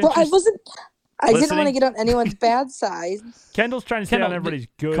think it's Well, I interesting. wasn't. I didn't Listening? want to get on anyone's bad side. Kendall's trying to stay Kendall, on everybody's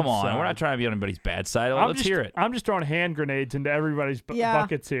good Come on, side. we're not trying to be on anybody's bad side. I'm Let's just, hear it. I'm just throwing hand grenades into everybody's Yeah.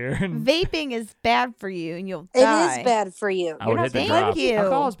 buckets here. And Vaping is bad for you, and you'll It die. is bad for you. I You're would not hit the saying drop. Thank you.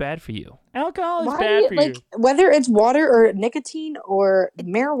 Alcohol is bad for you. alcohol is Why bad for like you. whether it's water or nicotine or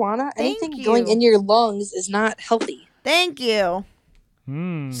marijuana, Thank anything going you. in your lungs is not healthy. Thank you.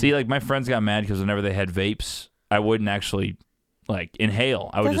 Mm. See, like, my friends got mad because whenever they had vapes, I wouldn't actually, like, inhale.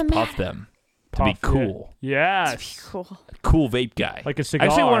 I would Doesn't just puff matter. them to be Puff, cool. Yes. Cool. Cool vape guy. Like a I cigar.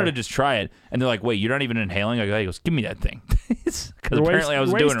 actually wanted to just try it, and they're like, "Wait, you're not even inhaling?" I go, "He goes, give me that thing," because apparently I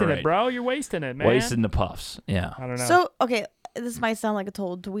was you're doing wasting it right, bro. You're wasting it, man. wasting the puffs. Yeah, I don't know. So, okay, this might sound like a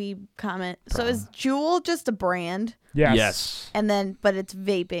total dweeb comment. So is Juul just a brand? yes. And then, but it's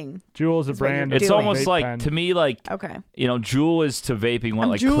vaping. Juul is a That's what you're brand. doing. it's Doing. almost Vape like pen. to me, like, Okay. you know, Juul is to vaping what I'm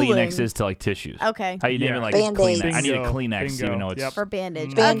like Juuling. Kleenex is to like tissues. Okay. How you name Yeah. it like Band-Aids. Kleenex? I need a Bingo. Kleenex, Bingo. even though it's Yep. For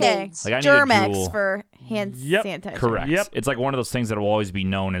bandage. Band-Aids. Okay. Like, I need a Germex Juul. for hand Yep. sanitizer. correct. Yep. It's like one of those things that will always be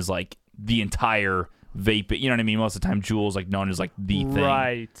known as like the entire vape. You know what I mean? Most of the time, Juul is like known as like the thing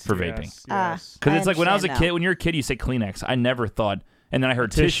right. for Yes, vaping. Yes. Because I it's like when I was a understand kid, when you're a kid, you say Kleenex. I never thought, and then I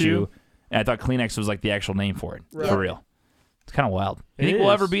heard Tissue. tissue, and I thought Kleenex was like the actual name for it. Right. For real. It's kind of wild. You It think we'll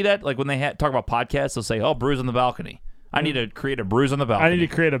is. ever be that? Like when they talk about podcasts, they'll say, "Oh, Bruise on the Balcony." I need to create a Bruise on the I Balcony. need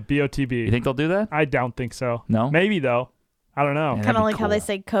to create a BOTB. You think they'll do that? I don't think so. No? Maybe though. I don't know. Yeah. Kind That'd of be like how they cool.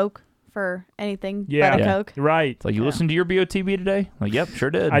 say Coke for anything Yeah. but a Yeah. Coke. Right. It's like, you Yeah. listened to your BOTB today? Like, yep, sure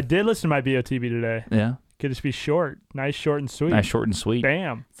did. I did listen to my BOTB today. Yeah. Could just be short. Nice, short, and sweet. Nice, short, and sweet.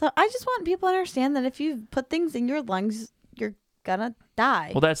 Bam. So I just want people to understand that if you put things in your lungs, you're gonna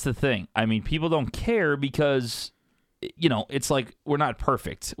die. Well, that's the thing. I mean, people don't care because, you know, it's like we're not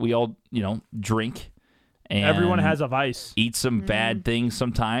perfect. We all, you know, drink. And Everyone has a vice. eat some bad things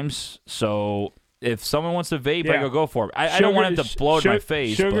sometimes. So if someone wants to vape, I Yeah. go for it. I don't want it to Sugar- blow in my su-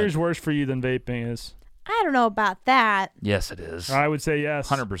 face. Sugar's but worse for you than vaping is. I don't know about that. yes, it is. I would say yes.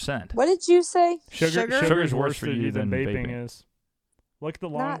 100%. What did you say? Sugar? Sugar's worse for you than vaping is. Look at the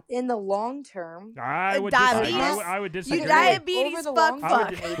long. Not in the long term. I would Diabetes. disagree. I would disagree. You Over diabetes the fuck long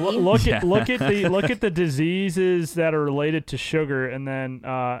fuck. term, L- maybe. look Yeah. at look at the diseases that are related to sugar, and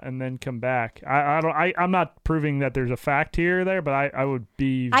then come back. I'm not proving that there's a fact here or there, but I would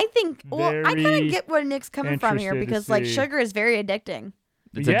be. I think. Well, I kind Very of get where Nick's coming from here interested to because like see. sugar is very addicting.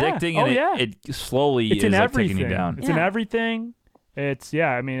 It's Yeah. addicting, Oh, and yeah. it slowly it's is in like everything. taking you down. It's in Yeah. everything. It's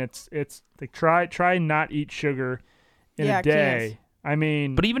I mean, it's like try not eat sugar in Yeah, a day. I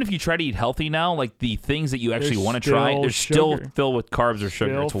mean, But even if you try to eat healthy now, like the things that you actually There's want to try, still they're still sugar. filled with carbs or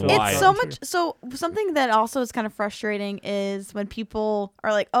sugar. Still It's filled wild. with It's so Sugar. much. So something that also is kind of frustrating is when people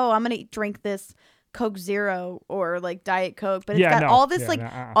are like, "Oh, I'm gonna drink this Coke Zero or like Diet Coke," but it's Yeah, got no. all this Yeah, like no,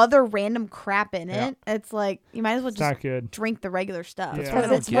 other random crap in Yeah. it. It's like you might as well it's just not good. drink the regular stuff. Yeah. It's Because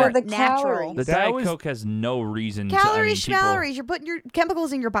more- it's it's more for the natural. calories. The That Diet was- Coke has no reason Calories, to. I mean, people, schmalories. You're putting your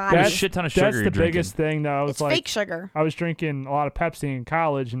chemicals in your body. There's That's- shit ton of sugar That's you're the drinking. biggest thing, though. It's It's like fake sugar. I was drinking a lot of Pepsi in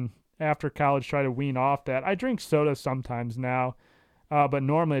college, and after college, try to wean off that. I drink soda sometimes now, but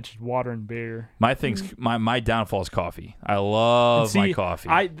normally it's just water and beer. My thing's my downfall is coffee. I love And see, my coffee.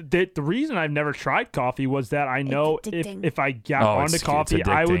 The reason I've never tried coffee was that I know addicting. if I got Oh, onto it's coffee,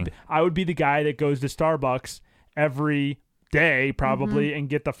 addicting. I would be the guy that goes to Starbucks every day probably and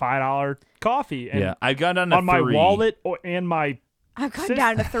get the $5 coffee. And yeah, I've gone down to on my 3. wallet and my I've gone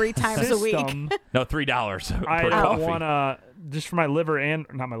down to 3 times a week. system, No, $3 I per don't coffee. want to just for my liver and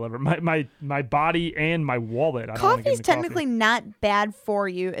not my liver, my body and my wallet. I don't wanna get Coffee's into coffee. technically not bad for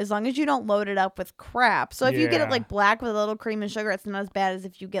you as long as you don't load it up with crap. So if you get Yeah. it like black with a little cream and sugar, it's not as bad as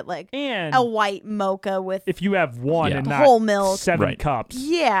if you get like and a white mocha with if you have one Yeah. and The not whole milk. 7 Right. cups.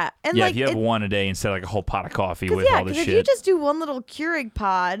 yeah, and Yeah, like if you have one a day instead of like a whole pot of coffee with all this if shit. you just do one little Keurig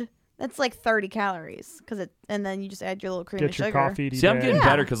pod, that's like 30 calories and then you just add your little cream and Get your sugar. coffee. See, I'm getting Yeah.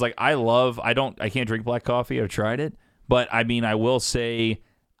 better because like I can't drink black coffee. I've tried it, but I mean, I will say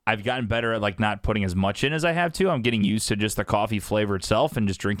I've gotten better at like not putting as much in as I have to. I'm getting used to just the coffee flavor itself and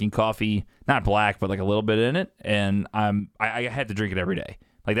just drinking coffee, not black, but like a little bit in it. And I had to drink it every day.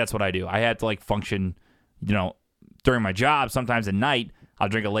 Like that's what I do. I had to like function, you know, during my job. Sometimes at night I'll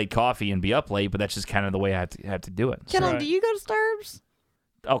drink a late coffee and be up late, but that's just kind of the way I have to do it. Kendall, Right. do you go to Starbs Starbs?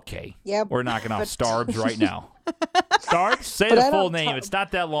 Okay. Yep. We're knocking off But- Starbs right now. Starbs? Say But the I full don't name. ta- It's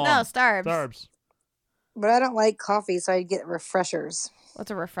not that long. No, Starbs. Starbs. But I don't like coffee, so I get refreshers.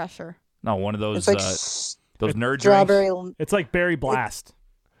 What's a refresher? No, one of those It's like those nerd strawberry. drinks. It's like Berry Blast.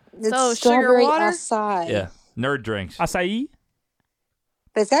 It's So, sugar strawberry water? acai. Yeah, nerd drinks. Acai?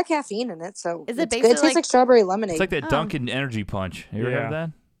 But it's got caffeine in it, so Is it it's good. basically It tastes like- like strawberry lemonade. It's like that Oh. Dunkin' Energy Punch. You ever Yeah. have that?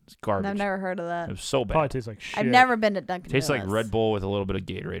 It's garbage. I've never heard of It that. was so bad. Probably tastes like shit. I've never been to Dunkin' Tastes like Donuts. Red Bull with a little bit of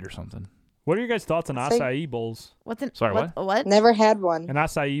Gatorade or something. What are your guys' thoughts on It's like- acai bowls? What's an, Sorry, what? Never had one. An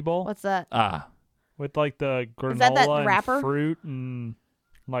acai bowl What's that? with like the granola that and wrapper? fruit and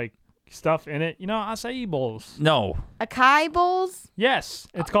like stuff in it. You know, acai bowls. No. Acai bowls? Yes,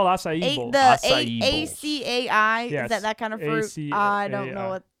 it's called acai bowls. The Acai bowls. ACAI? Yes. Is that kind of fruit? I don't know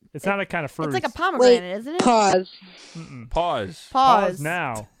what. It's not a kind of fruit. It's like a pomegranate, isn't it? Pause. Pause. Pause.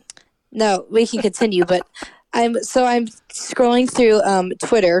 now. No, we can continue, but I'm scrolling through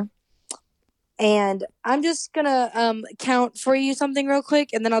Twitter, and I'm just gonna count for you something real quick,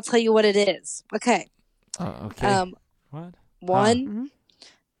 and then I'll tell you what it is. Okay. Okay. What? 1,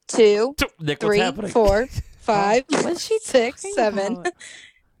 2, Nick, what's 3, happening? 4, 5, What's she 6, talking 7,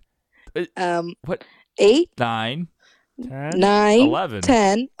 about? What? 8, 9, 10? 9, 11,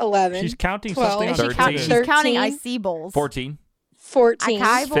 10, 11, She's counting 12, something on She 13. count, she's counting 13, IC bowls. 14, 14,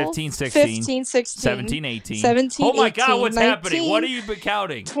 Acai bowls? 15, 16, 15, 16, 17, 18. 17, Oh my God, 18, what's 19, happening? What are you been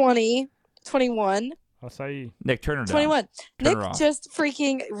counting? 20, 21, Acai. Nick, turn her down. 21. Turn Nick her off. just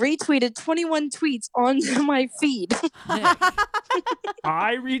freaking retweeted 21 tweets on my feed. Nick.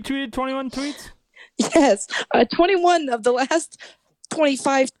 I retweeted 21 tweets. Yes, 21 of the last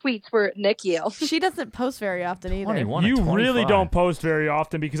 25 tweets were Nick Yale. She doesn't post very often either. 21 You and really 25. don't post very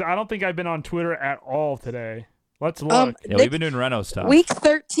often because I don't think I've been on Twitter at all today. Let's look. Yeah, Nick, we've been doing Reno stuff. Week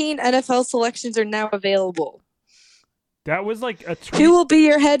 13 NFL selections are now available. That was like a tweet. Who will be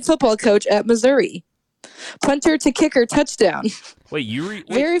your head football coach at Missouri? Punter to kicker touchdown. Wait, you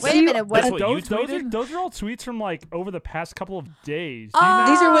Very Wait a few. minute, what- That's what you those are all tweets from like over the past couple of days. Do you Oh,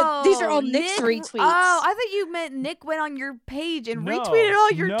 know? These are all Nick's retweets. Oh, I thought you meant Nick went on your page and No, retweeted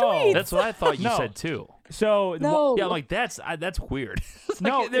all your no. tweets. That's what I thought you No. said too. So No. Yeah, I'm like that's weird. It's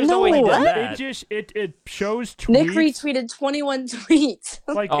like, No, there's no way he no. did it that. just it shows tweets. Nick retweeted 21 tweets.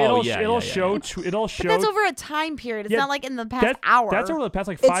 Like Oh, it'll yeah, show yeah. it'll But show. that's over a time period. It's Yeah, not like in the past hour. That's over the past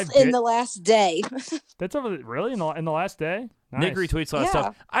like 5 It's days. in the last day. That's over really in the last day. Nick Nice. retweets a lot of Yeah.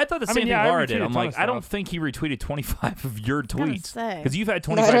 stuff. I thought the I same mean, yeah, I thing Laura did. retweeted a I'm ton like, of I don't stuff. think he retweeted 25 of your gonna tweets say. because you've had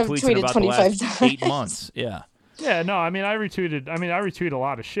No, 25 I've tweets in tweeted about the 25 last 8 times. months. Yeah. Yeah, no, I mean I retweet a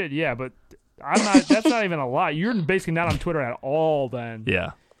lot of shit. Yeah, but I'm not. That's not even a lot. You're basically not on Twitter at all. Then.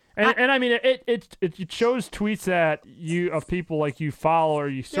 Yeah. And I mean it shows tweets that you of people like you follow or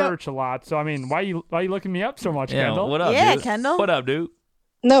you search a lot. So I mean, why you looking me up so much, Yeah. Kendall? What up, Yeah, dude? Kendall. What up, dude?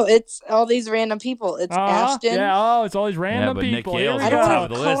 No, it's all these random people. It's Ashton. Yeah. Oh, it's all these random but Nick people. Yale's Here at we the go. top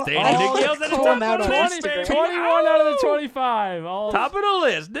of the list, ain't he? I Nick don't Yale's at the call top him out of on the list, Instagram. baby. 21 out of the 25. All Top of the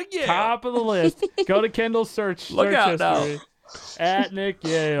list, Nick Yale. top of the list. Go to Kendall's search. Look search out now. history. At Nick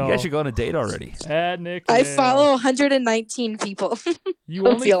Yale. You guys should go on a date already. At Nick I Yale. follow 119 people. You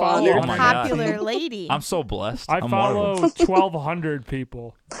don't only feel follow honored. Oh my God. Popular lady. I'm so blessed. I I'm follow one of them. 1,200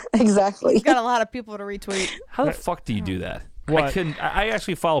 people. Exactly. He's got a lot of people to retweet. How the fuck do you do that? What? I couldn't. I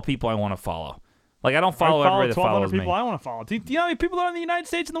actually follow people I want to follow. Like I don't I follow follow everybody that 1,200 follows me. people I want to follow. Do you know how many people are in the United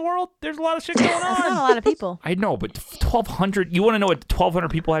States in the world? There's a lot of shit going That's not a on. lot of people. I know, but 1,200. You want to know what 1,200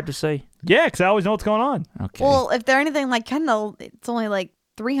 people have to say? Yeah, because I always know what's going on. Okay. Well, if they're anything like Kendall, it's only like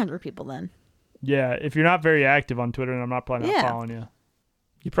 300 people then. Yeah, if you're not very active on Twitter, then I'm not probably not Yeah. following you.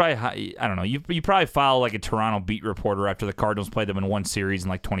 you probably. I don't know. You probably follow like a Toronto beat reporter after the Cardinals played them in one series in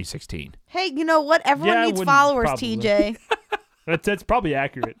like 2016. Hey, you know what? Everyone Yeah, I needs wouldn't followers, probably. TJ. That's probably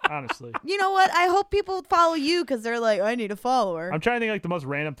accurate, honestly. You know what? I hope people follow you because they're like, I need a follower. I'm trying to think like the most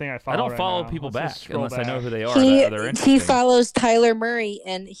random thing I follow. I don't right follow now. people Let's just back scroll unless I know back. who they are. He, or they're interesting. he follows Tyler Murray,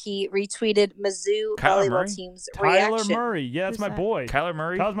 and he retweeted Mizzou Kyler volleyball Murray? team's Tyler reaction. Murray. Yeah, that's Who's my that? boy. Kyler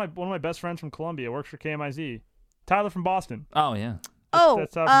Murray. Tyler's one of my best friends from Columbia. Works for KMIZ. Tyler from Boston. Oh yeah, Oh,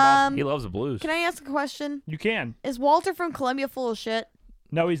 that's out from Boston. he loves the Blues. can I ask a question? You can. Is Walter from Columbia full of shit?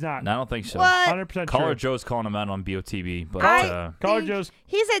 No, he's not. No, I don't think so. What? 100% Caller true. Joe's calling him out on BOTB, but Caller think Joe's.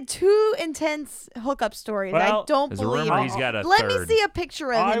 He's had 2 intense hookup stories. I Well, don't there's a believe rumor it. he's got a Let third. me see a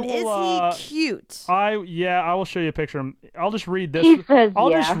picture of I him. will, Is he cute? I will show you a picture of him. I'll just read this. He says,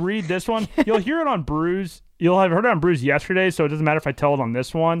 I'll yeah. just read this one. You'll hear it on Bruise. You'll have heard it on Bruise yesterday, so it doesn't matter if I tell it on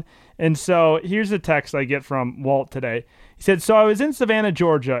this one. And so here's the text I get from Walt today. He said, so I was in Savannah,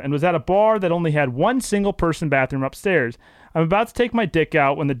 Georgia, and was at a bar that only had one single-person bathroom upstairs. I'm about to take my dick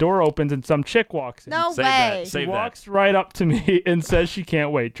out when the door opens and some chick walks in. No Save way. that. Save She that. walks right up to me and says she can't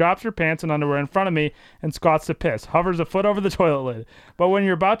wait, drops her pants and underwear in front of me, and squats to piss, hovers a foot over the toilet lid. But when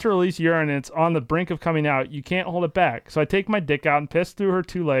you're about to release urine and it's on the brink of coming out, you can't hold it back. So I take my dick out and piss through her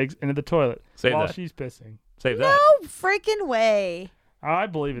 2 legs into the toilet Save while that. she's pissing. Save No that. freaking way. I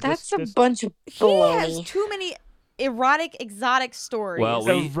believe it. That's This- a bunch of He has baloney. too many erotic, exotic stories. Well,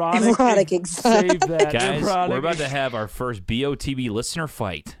 this we- Erotic exotic. Save that. Guys, Erotic we're about to have our first BOTB listener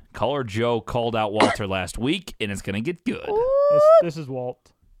fight. Caller Joe called out Walter last week, and it's going to get good. This is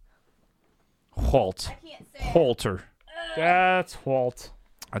Walt. Walt. Holter. That's Walt.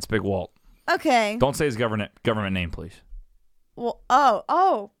 That's Big Walt. Okay. Don't say his government name, please. Well,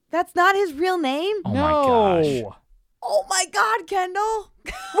 oh, that's not his real name? Oh, my gosh. No. Oh my God, Kendall.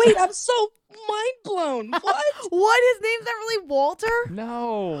 Wait, I'm so mind blown. What? What? His name's not really Walter?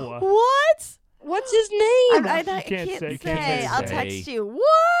 No. What? What's his name? I You can't can't say- say. you can't I'll say. text you.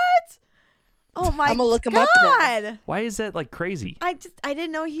 What? Oh my I'ma look him God. up now. Why is that like crazy? I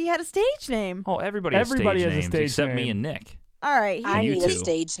didn't know he had a stage name. Oh, everybody has Everybody stage has a names stage except me name. and Nick. All right. I You need a too.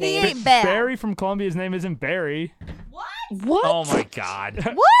 stage He name. ain't bad. Barry from Columbia's name isn't Barry. What? Oh, my God.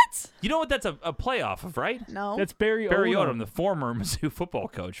 What? You know what that's a playoff of, right? No. That's Barry Barry Odom. Odom, the former Mizzou football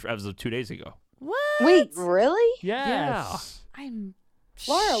coach as of 2 days ago. What? Wait, really? Yes. I'm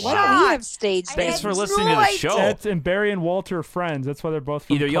Laura, why shocked. don't we have stage I Thanks names? for had listening no to the idea. show. That's and Barry and Walter are friends. That's why they're both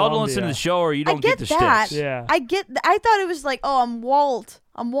from Either y'all don't listen to Columbia. the show or you don't I get the that. shticks. Yeah. I thought it was like, oh, I'm Walt.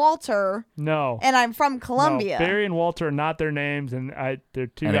 I'm Walter, No. and I'm from Columbia. No, Barry and Walter are not their names, and they're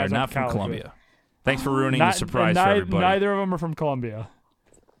two And they're guys I'm not from college Columbia. with. Thanks for ruining Not- the surprise and for everybody. Neither of them are from Columbia.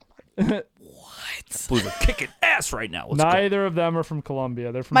 Blues are kicking ass right now. Let's Neither of them are from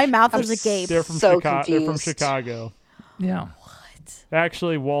Columbia. They're from My mouth I'm is agape. They're from so Chicago. They're from confused. Chicago. go. Yeah.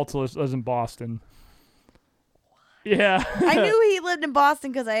 Actually, Walt lives in Boston. Yeah. I knew he lived in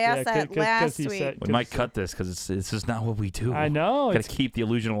Boston because I asked Yeah, that 'cause last he week. said- We might cut this because this is not what we do. I know. Got It's to keep the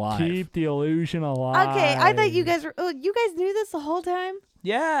illusion alive. keep the illusion alive. Okay, I thought you guys were. Oh, you guys knew this the whole time.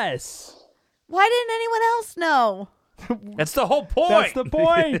 Yes. Why didn't anyone else know? That's the whole point. That's the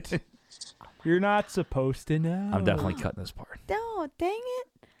point. You're not supposed to know. I'm definitely cutting this part. No, dang it.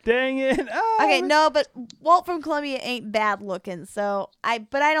 Dang it. Oh, Okay, no, but Walt from Columbia ain't bad looking, so I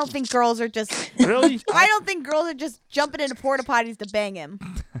don't think girls are just. Really? I don't think girls are just jumping into porta potties to bang him.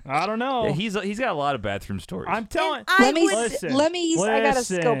 I don't know. Yeah, he's got a lot of bathroom stories. I'm telling. And I Let me would- Listen, I gotta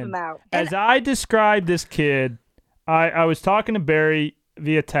scope listen. him out. As I described this kid, I was talking to Barry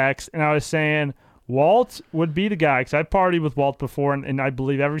via text, and I was saying Walt would be the guy because I partied with Walt before, and I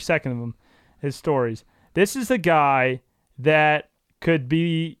believe every second of him, his stories. This is the guy that could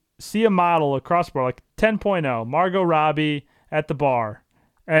see a model across the bar, like 10.0, Margot Robbie at the bar.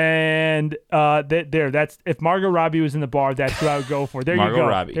 And that's if Margot Robbie was in the bar, that's who I would go for. There Margot you go.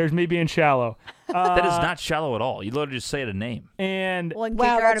 Robbie. There's me being shallow. that is not shallow at all. You literally just say it a name. And Well, and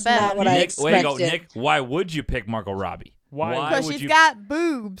Wow, kick her out of that's not bed. what I Nick, way to go, expected. Nick. Why would you pick Margot Robbie? Why? Because would she's you? got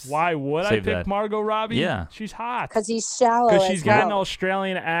boobs. why would I Save pick that. Margot Robbie? Yeah. She's hot. Because he's shallow. Because as she's got an well.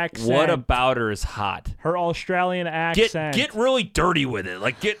 Australian accent. What about her is hot? her Australian Get accent? really dirty with it.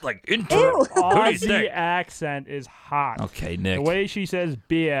 Like get like into Ew. it. Who do you Aussie think? accent is hot. Okay, The Nick. way she says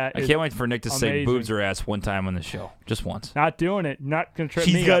beer I is can't wait for Nick to say amazing. boobs or ass one time on the show. Just once. not doing it. Not gonna trip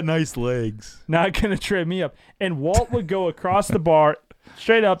me up. nice legs. Not gonna trip me up. And Walt would go across the bar,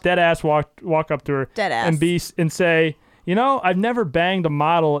 straight up, dead ass, walk up to her, Dead ass. and say, you know, I've never banged a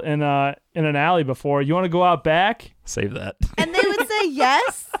model in an alley before. You want to go out back? Save that. And they would say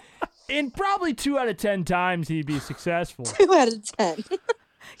yes. And probably 2 out of 10 times he'd be successful. 2 out of 10.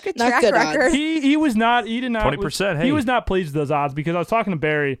 Good Not track good odds. record. He was not. He did not. 20%, He hey. was not pleased with those odds because I was talking to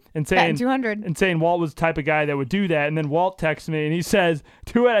Barry and saying Batting 200. and saying Walt was the type of guy that would do that, and then Walt texts me and he says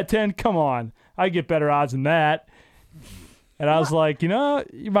 2 out of 10. Come on, I get better odds than that. And I was like, you know,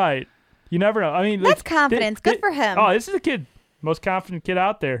 you might. You never know. I mean, That's like, confidence. Good for him. Oh, this is a kid, most confident kid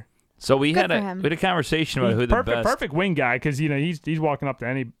out there. So we Good had for a him. conversation about He's who the perfect, best. perfect wing guy because you know he's walking up to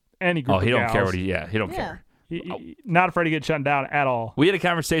any group. Oh, he of don't care gals. what he. Yeah, he don't Yeah. care. Not afraid to get shut down at all. We had a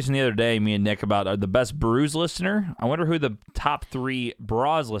conversation the other day, me and Nick, about the best Brews listener. I wonder who the top 3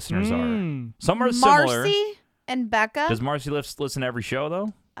 Bras listeners are. Some are similar. Marcy and Becca. Does Marcy listen to every show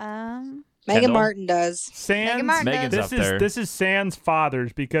though? Megan Kendall? Martin does. Megan Martin Megan's does. up there. This is Sans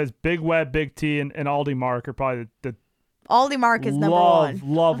fathers because Big Web, Big T, and Aldi Mark are probably the Aldi Mark is number love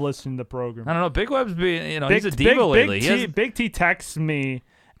one. love listening to the program. I don't know. Big Web's being, he's a diva lately. Big T texts me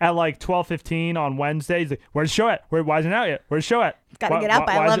at like 12:15 on Wednesdays. Like, where's the show at? Where's it out yet? Where's the show at? Gotta get out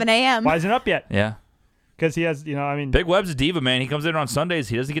by why isn't- 11 a.m. Why isn't it up yet? Yeah. because he has, I mean, Big Web's a diva, man. He comes in on Sundays.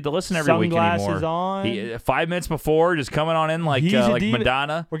 He doesn't get to listen every week sunglasses anymore. on. 5 minutes before, just coming on in like He's a diva.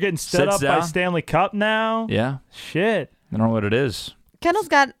 Madonna. We're getting stood Sits up by down. Stanley Cup now. Yeah, Shit. I don't know what it is. Kendall's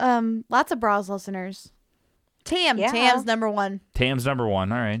got lots of Bras listeners. Yeah. Tam's number one. Tam's number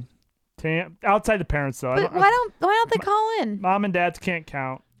one. All right. Outside the parents though. But why don't they call in? Mom and dads can't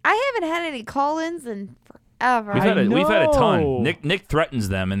count. I haven't had any call-ins in forever. We've had a know. ton. Nick threatens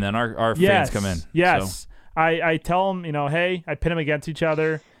them, and then our fans come in. Yes. So. I tell them, hey, I pit them against each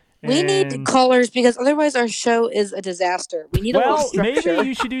other. We need callers because otherwise our show is a disaster. We need a little Well, structure. maybe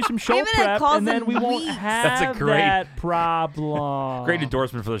you should do some show haven't had prep, calls and then in we won't weeks. have That's a great- that problem. Great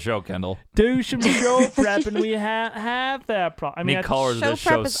endorsement for the show, Kendall. Do some show prep, and we have that problem. I mean, Nick callers show this show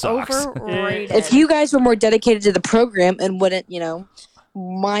prep is sucks. overrated. If you guys were more dedicated to the program and wouldn't,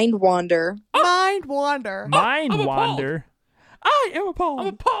 mind wander. mind wander. mind I'm appalled. wander. I am appalled. I'm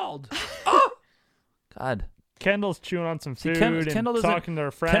appalled. Oh! God. Kendall's chewing on some food Kendall and doesn't- talking to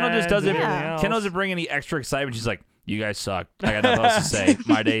her friends. Kendall just doesn't. and everything Yeah. else. Kendall doesn't bring any extra excitement. She's like, "You guys suck. I got nothing else to say.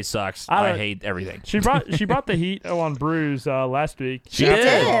 My day sucks. I I don't- hate everything." She brought the heat on Bruise last week. She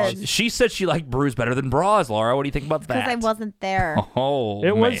did. did. She said she liked Brews better than bras. Laura, what do you think about that? Because I wasn't there. Oh,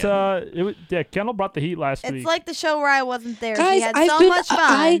 It was man. yeah. Kendall brought the heat last It's week. like the show where I wasn't there. Guys, she had I've so been. much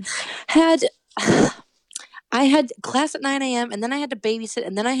fun. I had class at 9 a.m. and then I had to babysit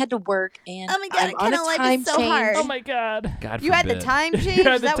and then I had to work and Oh my God, I'm on a Kendall, life is time so change. hard. oh my god. God You had the forbid. time change? You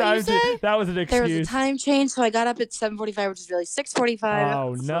had Is the that what you time to- say? That was an excuse. There was a time change, so I got up at 7:45, which is really 6:45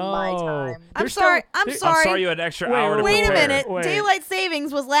 Oh for no. my time. I'm There's sorry. still- I'm there- sorry. I'm sorry you had an extra Wait, hour to Wait a prepare. minute. Wait. Daylight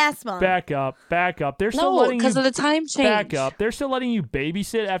savings was last month. Back up. They're still No, letting you because of the time change. back up. They're still letting you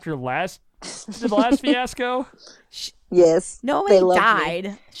babysit after the last fiasco. Yes. Nobody they love me.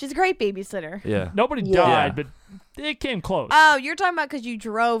 died. She's a great babysitter. Yeah. Nobody Yeah. died, but it came close. Oh, you're talking about because you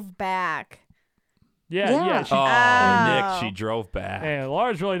drove back. yeah. yeah. She, Oh, Oh. Nick, she drove back. Man,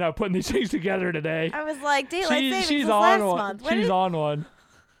 Laura's really not putting these things together today. I was like, daylight savings She's was on last one. month. When She's did- on one.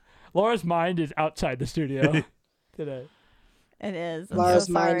 Laura's mind is outside the studio today. It is. I'm Laura's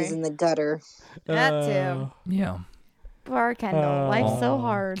so mind sorry. is in the gutter. That too. Yeah. Poor Kendall. Life's so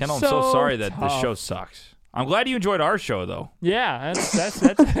hard. Kendall, I'm so So sorry that this tough. show sucks. I'm glad you enjoyed our show, though. Yeah, that's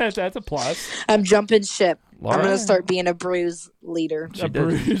a plus. I'm jumping ship. Laura? I'm going to start being a bruise leader. A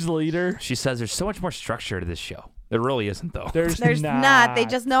Bruise leader. She says there's so much more structure to this show. There really isn't, though. There's not. They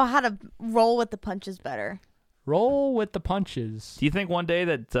just know how to roll with the punches better. roll with the punches. Do you think one day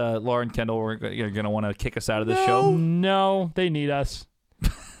that Laura and Kendall are going to want to kick us out of this show? No, they need us.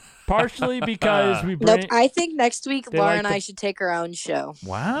 Partially because we Nope. bring. I think next week They Laura like and the- I should take our own show. That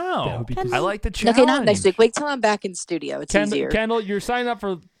Wow. would be I like the challenge. Okay, not next week. Wait till I'm back in studio. It's easier. Kendall, you're signing up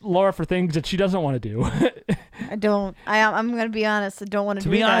for Laura for things that she doesn't want to do. I don't. I'm going to be honest. I don't want to To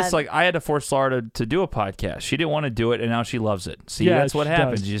do be honest, that. like I had to force Laura to do a podcast. She didn't want to do it, and now she loves it. See, Yeah, that's what she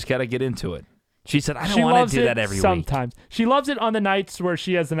happens. does. You just got to get into it. She said, "I she don't want loves to do it that every week." sometimes. She loves it on the nights where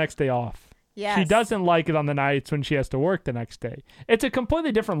she has the next day off. yes. She doesn't like it on the nights when she has to work the next day. It's a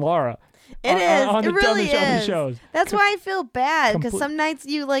completely different Laura. It is. On It the really show, the is. shows. That's why I feel bad because Comple- some nights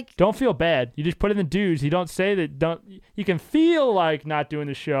you like. Don't feel bad. You just put in the dues. You don't say that. Don't. You can feel like not doing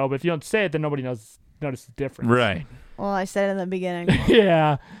the show, but if you don't say it, then nobody notices the difference. Right. Well, I said it in the beginning.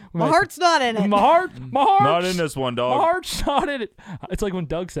 Yeah. My heart's not in it. My heart. Not in this one, My dog. heart's not in it. It's like when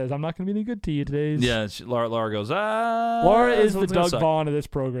Doug says, "I'm not going to be any good to you today." Yeah, Laura goes, Laura is this the one's gonna Doug suck." Vaughn of this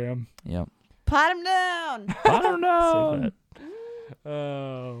program. Yep. Pot him down. I don't Save know. that.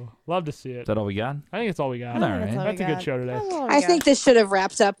 Oh, love to see it. Is that all we got? I think it's all we got. All right. That's a good show today. I think this should have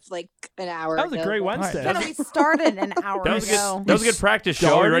wrapped up like an hour That was a ago, great but- Wednesday. Then we started an hour That was ago. good. That was a good practice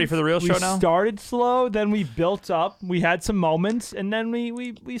show. Are you ready for the real show we now? started slow, then we built up. We had some moments, and then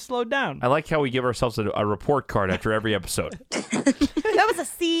we slowed down. I like how we give ourselves a report card after every episode. That was a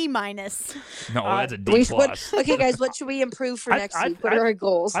C minus. No, that's a D We, plus. okay, guys, what should we improve for I- next I- week? What are our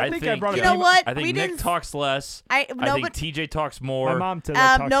goals? I think I brought a You know team- what? I think We Nick didn't- talks less. I I think TJ talks more. My mom said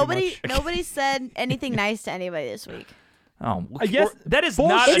I talk nobody too much. nobody said anything nice to anybody this week. Oh, yes, that is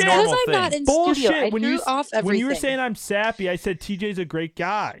bullshit. not a It's normal because I'm thing. not in studio. Bullshit. I When threw you off everything. when you were saying I'm sappy, I said TJ's a great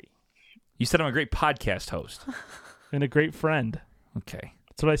guy You said I'm a great podcast host. and a great friend. Okay.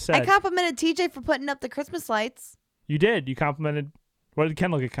 That's what I said. I complimented TJ for putting up the Christmas lights. You did. You complimented. What did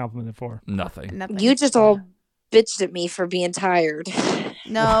Kendall get complimented for? Nothing. Nothing. you just all bitched at me for being tired.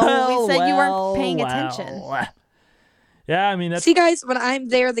 No, we said you weren't paying attention. Yeah, I mean that's See, guys, when I'm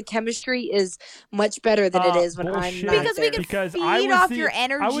there, the chemistry is much better than it is when I'm bullshit. not Because we there. can because feed I was off the, your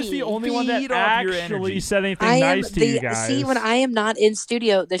energy. I was the only one that Feed off your actually energy. said anything I am nice to you guys. see when I am not in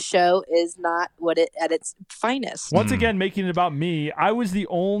studio, the show is not what it at its finest. Once again, making it about me, I was the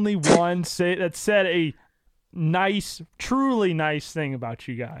only one that said a nice, truly nice thing about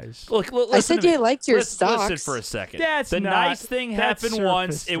you guys. Look, I said you liked your socks. Listen for a second. That's the not- nice thing that's happened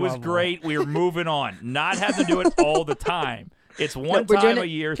once. surface It was level. great. We were moving on. Not having to do it all the time. It's one we're doing time a it-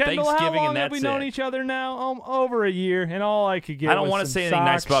 year, Kendall, how Thanksgiving, long and have that's we known it. each other now? Over a year, and all I could get I don't want want to say anything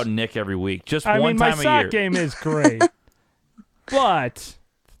nice about Nick every week. Just I one mean, my time a sock year. game is great, but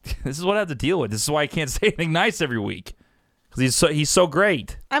This is what I have to deal with. This is why I can't say anything nice every week. Because he's so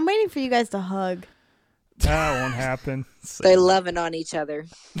great. I'm waiting for you guys to hug. that won't happen. They're loving on each other.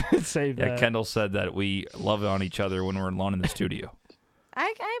 Save Yeah, that. Kendall said that we love on each other when we're alone in the studio.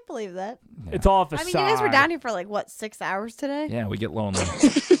 I believe that. It's all I mean, you guys were down here for like what 6 hours today? Yeah, we get lonely.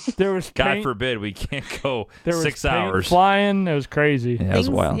 There was God paint, forbid we can't go there was 6 paint hours. flying. It was crazy. Yeah, that was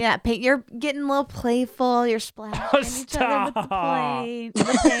wild. Yeah, you're getting a little playful. You're splashing each other with the Stop. paint.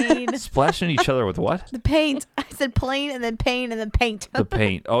 The paint. Splashing each other with what? The paint. I said plane and then paint and then paint. The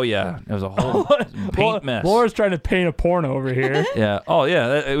paint. Oh, yeah. It was a whole paint mess. Laura's trying to paint a porno over here. Yeah. Oh,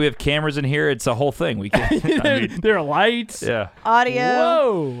 yeah. We have cameras in here. It's a whole thing. We can. I mean, there are lights. yeah. Audio.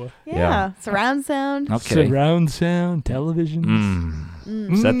 Whoa. Yeah. Yeah. Surround sound. Okay. Surround sound, television.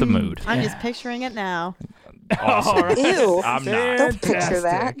 Set the mood. I'm just picturing it now. Awesome. All right. Ew. I'm not. Don't picture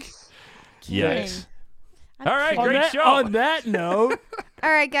that. Yes. I'm All right, kidding. great show. On that note, All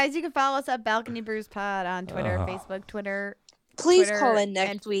right, guys, you can follow us at Balcony Brews Pod on Twitter, Facebook, Twitter, Please Twitter call in and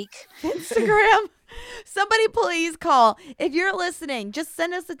next week. Instagram. Somebody please call. If you're listening, just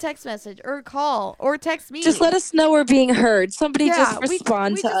send us a text message or call or text me. Just let us know we're being heard. Somebody just we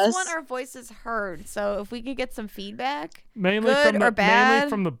respond we to just us. want our voices heard. So if we could get some feedback, mainly Good from or the bad? mainly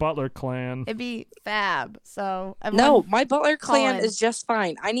from the Butler clan. it'd be fab. So No, everyone- my Butler clan in. is just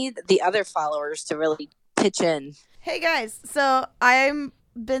fine. I need the other followers to really pitch in. Hey guys, so I'm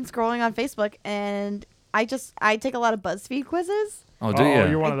been scrolling on Facebook and I take a lot of BuzzFeed quizzes. Oh, do You're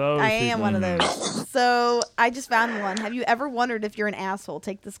you? one of those. I am people. one of those. So I just found one. Have you ever wondered if you're an asshole?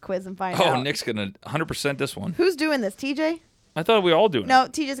 Take this quiz and find Oh, out. Nick's going to 100% this one. Who's doing this? TJ? I thought we all doing No,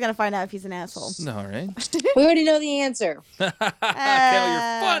 TJ's gonna find out if he's an asshole. it. No, all right. We already know the answer. Kendall,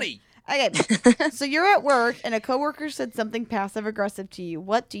 you're funny. Okay, so you're at work and a coworker said something passive aggressive to you.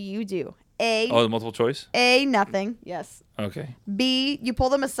 What do you do? Oh, the multiple choice? A, nothing. Yes. Okay. B, you pull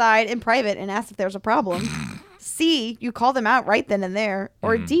them aside in private and ask if there's a problem. C, you call them out right then and there.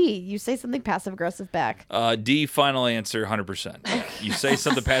 Or D, you say something passive aggressive back. D, final answer, 100%. You say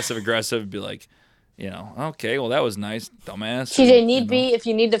something passive aggressive, be like, okay, well, that was nice, dumbass. TJ, need be if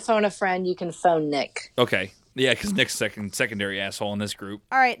you need to phone a friend, you can phone Nick. Okay. Yeah, because Nick's secondary asshole in this group.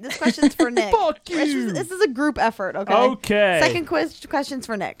 All right, this question's for Nick. Fuck you. This is a group effort, okay? Okay. Second question's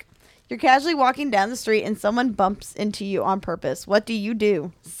for Nick. You're casually walking down the street and someone bumps into you on purpose. What do you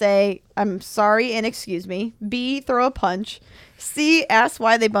do? Say, I'm sorry and excuse me. B, throw a punch. C, ask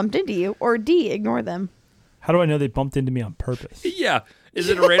why they bumped into you. Or D, ignore them. How do I know they bumped into me on purpose? Yeah. Is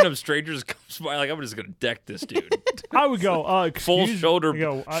it a random stranger just comes by like, I'm just going to deck this dude? I would go, Full excuse shoulder I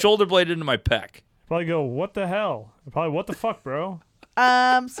go, shoulder blade into my pec. probably go, what the hell? Probably, what the fuck, bro?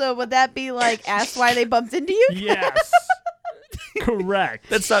 So would that be like, ask why they bumped into you? Yes. Correct.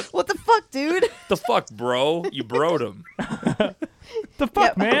 That's not What the fuck, dude? the fuck, bro. You broed him. the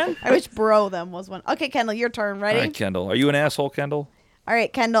fuck, Yep. man? I wish bro them was one. Okay, Kendall, your turn. All Ready? right, Kendall. Are you an asshole, Kendall? All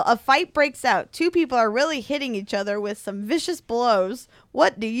right, Kendall. A fight breaks out. Two people are really hitting each other with some vicious blows.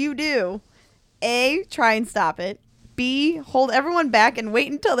 What do you do? A, try and stop it. B, hold everyone back and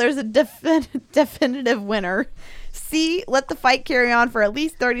wait until there's a definitive winner. C, let the fight carry on for at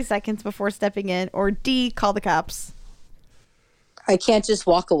least 30 seconds before stepping in. Or D, call the cops. I can't just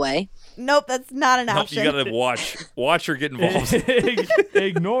walk away. Nope, that's not an No, option. you got to watch or get involved.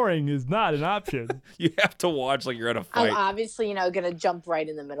 Ignoring is not an option. You have to watch like you're at a I'm fight. obviously, going to jump right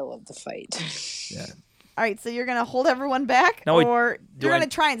in the middle of the fight. Yeah. All right, so you're going to hold everyone back? No, wait, or do you're I- going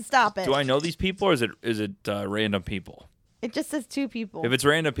to try and stop it? Do I know these people or is it random people? It just says two people. If it's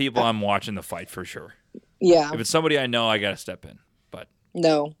random people, I'm watching the fight for sure. Yeah. If it's somebody I know, I got to step in. But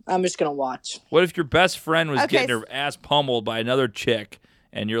No, I'm just going to watch. what if your best friend was Okay, getting her ass pummeled by another chick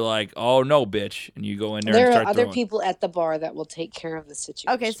and you're like, oh no, bitch, and you go in there There and are start other throwing. people at the bar that will take care of the situation.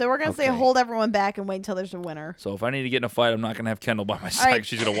 Okay, so we're going to say Okay. hold everyone back and wait until there's a winner. So if I need to get in a fight, I'm not going to have Kendall by my side. right.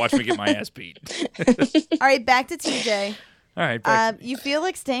 She's going to watch me get my ass beat. All right, back to TJ. All right. Back to me. You feel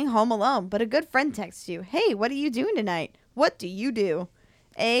like staying home alone, but a good friend texts you, hey, what are you doing tonight? What do you do?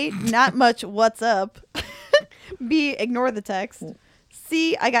 A, not much, what's up? B, ignore the text.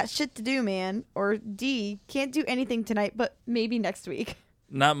 C, I got shit to do, man. Or D, can't do anything tonight, but maybe next week.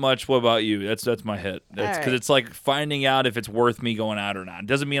 Not much. What about you? That's my hit. That's because right. it's like finding out if it's worth me going out or not. It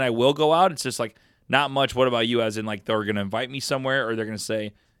doesn't mean I will go out. It's just like not much. What about you? As in like they're gonna invite me somewhere or they're gonna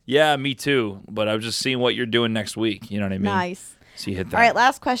say, Yeah, me too. But I was just seeing what you're doing next week. You know what I mean? Nice. So you hit that. All right,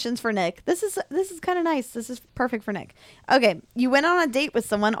 last questions for Nick. This is kind of nice. This is perfect for Nick. Okay, you went on a date with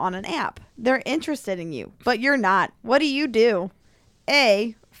someone on an app. They're interested in you, but you're not. What do you do?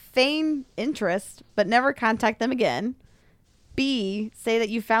 A, feign interest, but never contact them again. B, say that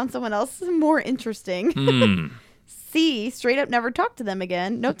you found someone else more interesting. C, straight up never talk to them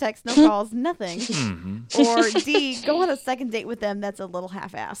again. No text, no calls, nothing. Or D, go on a second date with them that's a little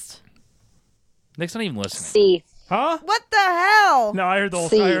half-assed. Nick's not even listening. C. Huh? What the hell? No, I heard the whole.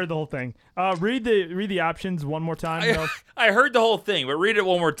 C. I heard the whole thing. Read the options one more time. You know? I heard the whole thing, but read it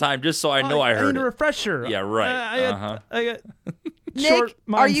one more time just so I know I heard need a it. refresher. Yeah, right. I got Nick, short are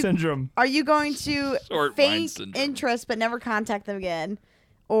mind you syndrome. are you going to Short mind feign syndrome. interest but never contact them again,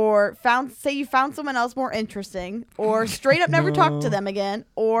 or say you found someone else more interesting, or straight up never talk to them again,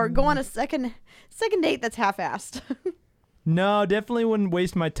 or go on a second date that's half-assed? No, definitely wouldn't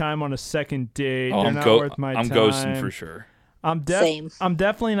waste my time on a second date. Oh, They're I'm not worth my I'm time. ghosting for sure. Same. I'm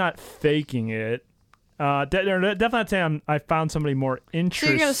definitely not faking it. Definitely not saying I found somebody more So interesting.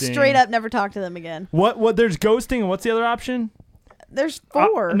 you're gonna straight up never talk to them again. What? There's ghosting, and what's the other option? There's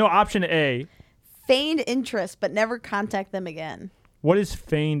 4. No, option A. Feigned interest but never contact them again. What is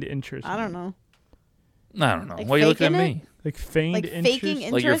feigned interest? I don't know. I don't know. Like Why are you looking at faking me? Like feigned Like interest, faking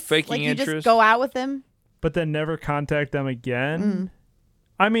interest. Like you're faking like you interest? just go out with them. but then never contact them again. Mm.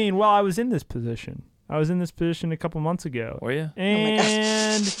 I mean, well, I was in this position. a couple months ago. Were you?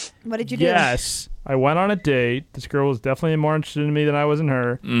 And What did you do? yes, I went on a date. This girl was definitely more interested in me than I was in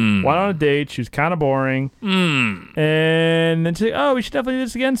her. Went on a date. She was kind of boring. And then she said, "Oh, we should definitely do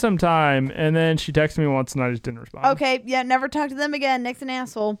this again sometime." And then she texted me once, and I just didn't respond. Okay, yeah, never talk to them again. Nick's an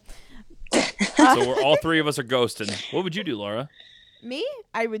asshole. So we're all three of us are ghosting. What would you do, Laura? Me?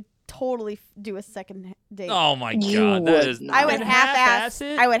 I would totally do a second date. Oh my You god, that would is not. I would And half-ass. half-ass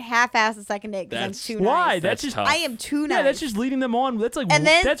it? I would half-ass the second date because I'm That's- too Why? nice. That's just tough. I am too nice. yeah. That's just leading them on. That's like and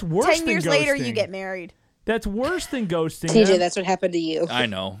then that's worse 10 than years ghosting. later, you get married. That's worse than ghosting. TJ, them. that's what happened to you. I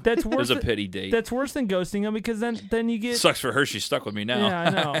know. That's It worse. was a than- pity date. That's worse than ghosting them because then you get. Sucks for her. She's stuck with me now. Yeah, I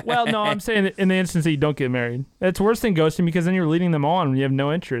know. Well, no, I'm saying that in the instance that you don't get married, that's worse than ghosting because then you're leading them on when you have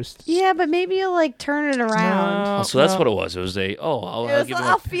no interest. Yeah, but maybe you'll like turn it around. No, Oh, so that's no. what it was. It was I'll give him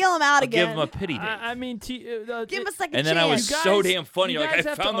I'll a, feel him out I'll again. give him a pity date. I mean, Give him a second And then chance. I was You so guys- damn funny. you Like, guys I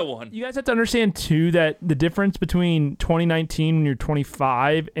have to- found the one. You guys have to understand too that the difference between 2019 when you're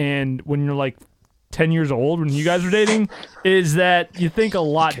 25 and when you're like 10 years old when you guys were dating is that you think a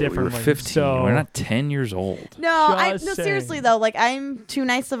lot Okay, we differently. were 15. So We're not 10 years old. No, Just saying. seriously though. Like I'm too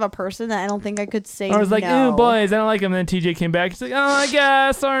nice of a person that I don't think I could say. I was like, no. "Ooh, boys, I don't like him." And then TJ came back. She's like, "Oh, I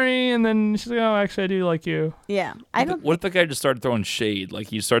guess, sorry." And then she's like, "Oh, actually, I do like you." Yeah, I don't. What if the guy just started throwing shade? Like,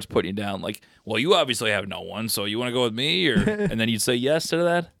 he starts putting you down. Like, well, you obviously have no one, so you want to go with me? Or and then you'd say yes to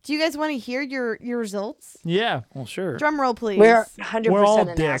that? Do you guys want to hear your results? Yeah, Well, sure. Drum roll, please. We're 100% we're all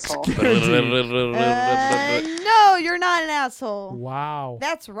an dicks. asshole. No, you're not an asshole. Wow.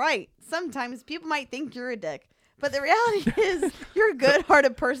 That's right. Sometimes people might think you're a dick, but the reality is you're a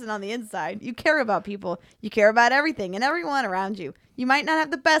good-hearted person on the inside. You care about people. You care about everything and everyone around you. You might not have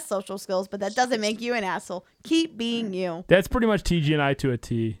the best social skills, but that doesn't make you an asshole. Keep being you. That's pretty much TJ and I to a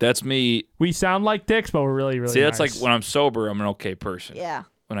T. That's me. We sound like dicks, but we're really, really See, that's nice. like when I'm sober, I'm an okay person. Yeah.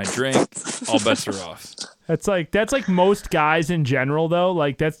 When I drink, all bets are off. That's like most guys in general, though.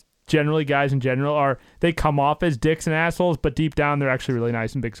 Like that's generally guys in general are they come off as dicks and assholes, but deep down they're actually really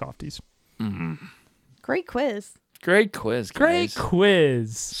nice and big softies. Great quiz. Great quiz, Great guys.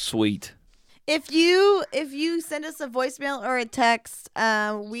 quiz. Sweet. If you send us a voicemail or a text,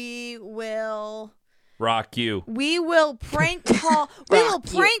 we will Rock you. prank call. We will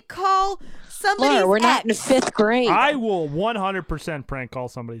Rock you. prank call somebody's Laura, we're not in ex. 5th grade. I will 100% prank call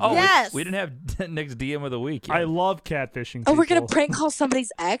somebody. Oh, Yes. we didn't have Nick's DM of the week yet. I love catfishing. Oh, we're gonna people. prank call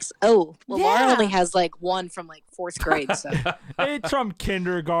somebody's ex. Oh, well, Laura Yeah. only has like one from like 4th grade. So It's from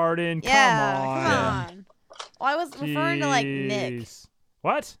kindergarten. Yeah, Come on. come on. Well, I was referring to like Nick, Jeez.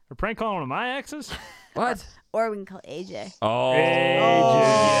 What? A prank calling one of my exes? What? or we can call AJ. Oh,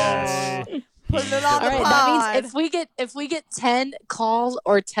 Yes. Put it on all the right, pod. that means if we get 10 calls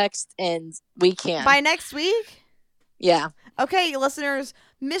or text ins, we can. By next week. Yeah. Okay, listeners,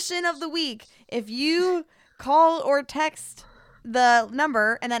 mission of the week. If you call or text the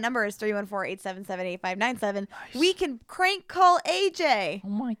number, and that number is 314-877-8597, we can crank call AJ. Oh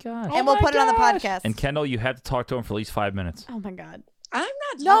my god. And we'll put it on the gosh. podcast. And Kendall, you have to talk to him for at least 5 minutes. Oh my God. I'm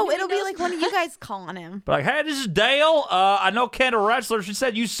not. No, talking it'll to be those like one of you guys calling him. But like, hey, this is Dale. I know Kendall Rechler. She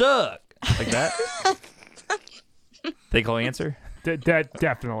said you suck. Like that. Think he'll answer?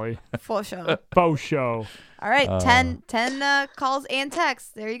 Definitely. For sure. Faux show. All right, 10 calls and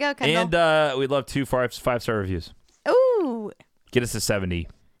texts. There you go, Kendall. And we'd love 2 5-star reviews. Ooh, Get us to 70.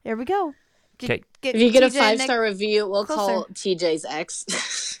 there we go. Okay. If you get a TJ and Nick- 5-star review, we'll call closer. TJ's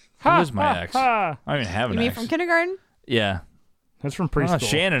ex. Who is my ex? Ha. I don't even have an You mean ex. from kindergarten? Yeah. That's from Oh, preschool.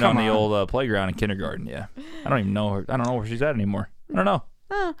 Shannon Come on the old playground in kindergarten. Yeah. I don't even know her. I don't know where she's at anymore. I don't know.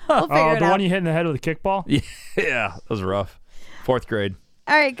 Oh, we'll figure Oh, it the out. one you hit in the head with a kickball? Yeah. That was rough. 4th grade.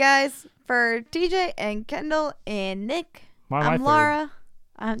 All right, guys. For TJ and Kendall and Nick, Why am I I'm third? Laura.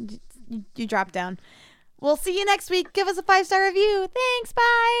 You dropped down. We'll see you next week. Give us a 5-star review. Thanks.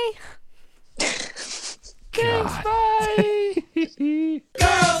 Bye. Thanks, bye.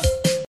 Girls,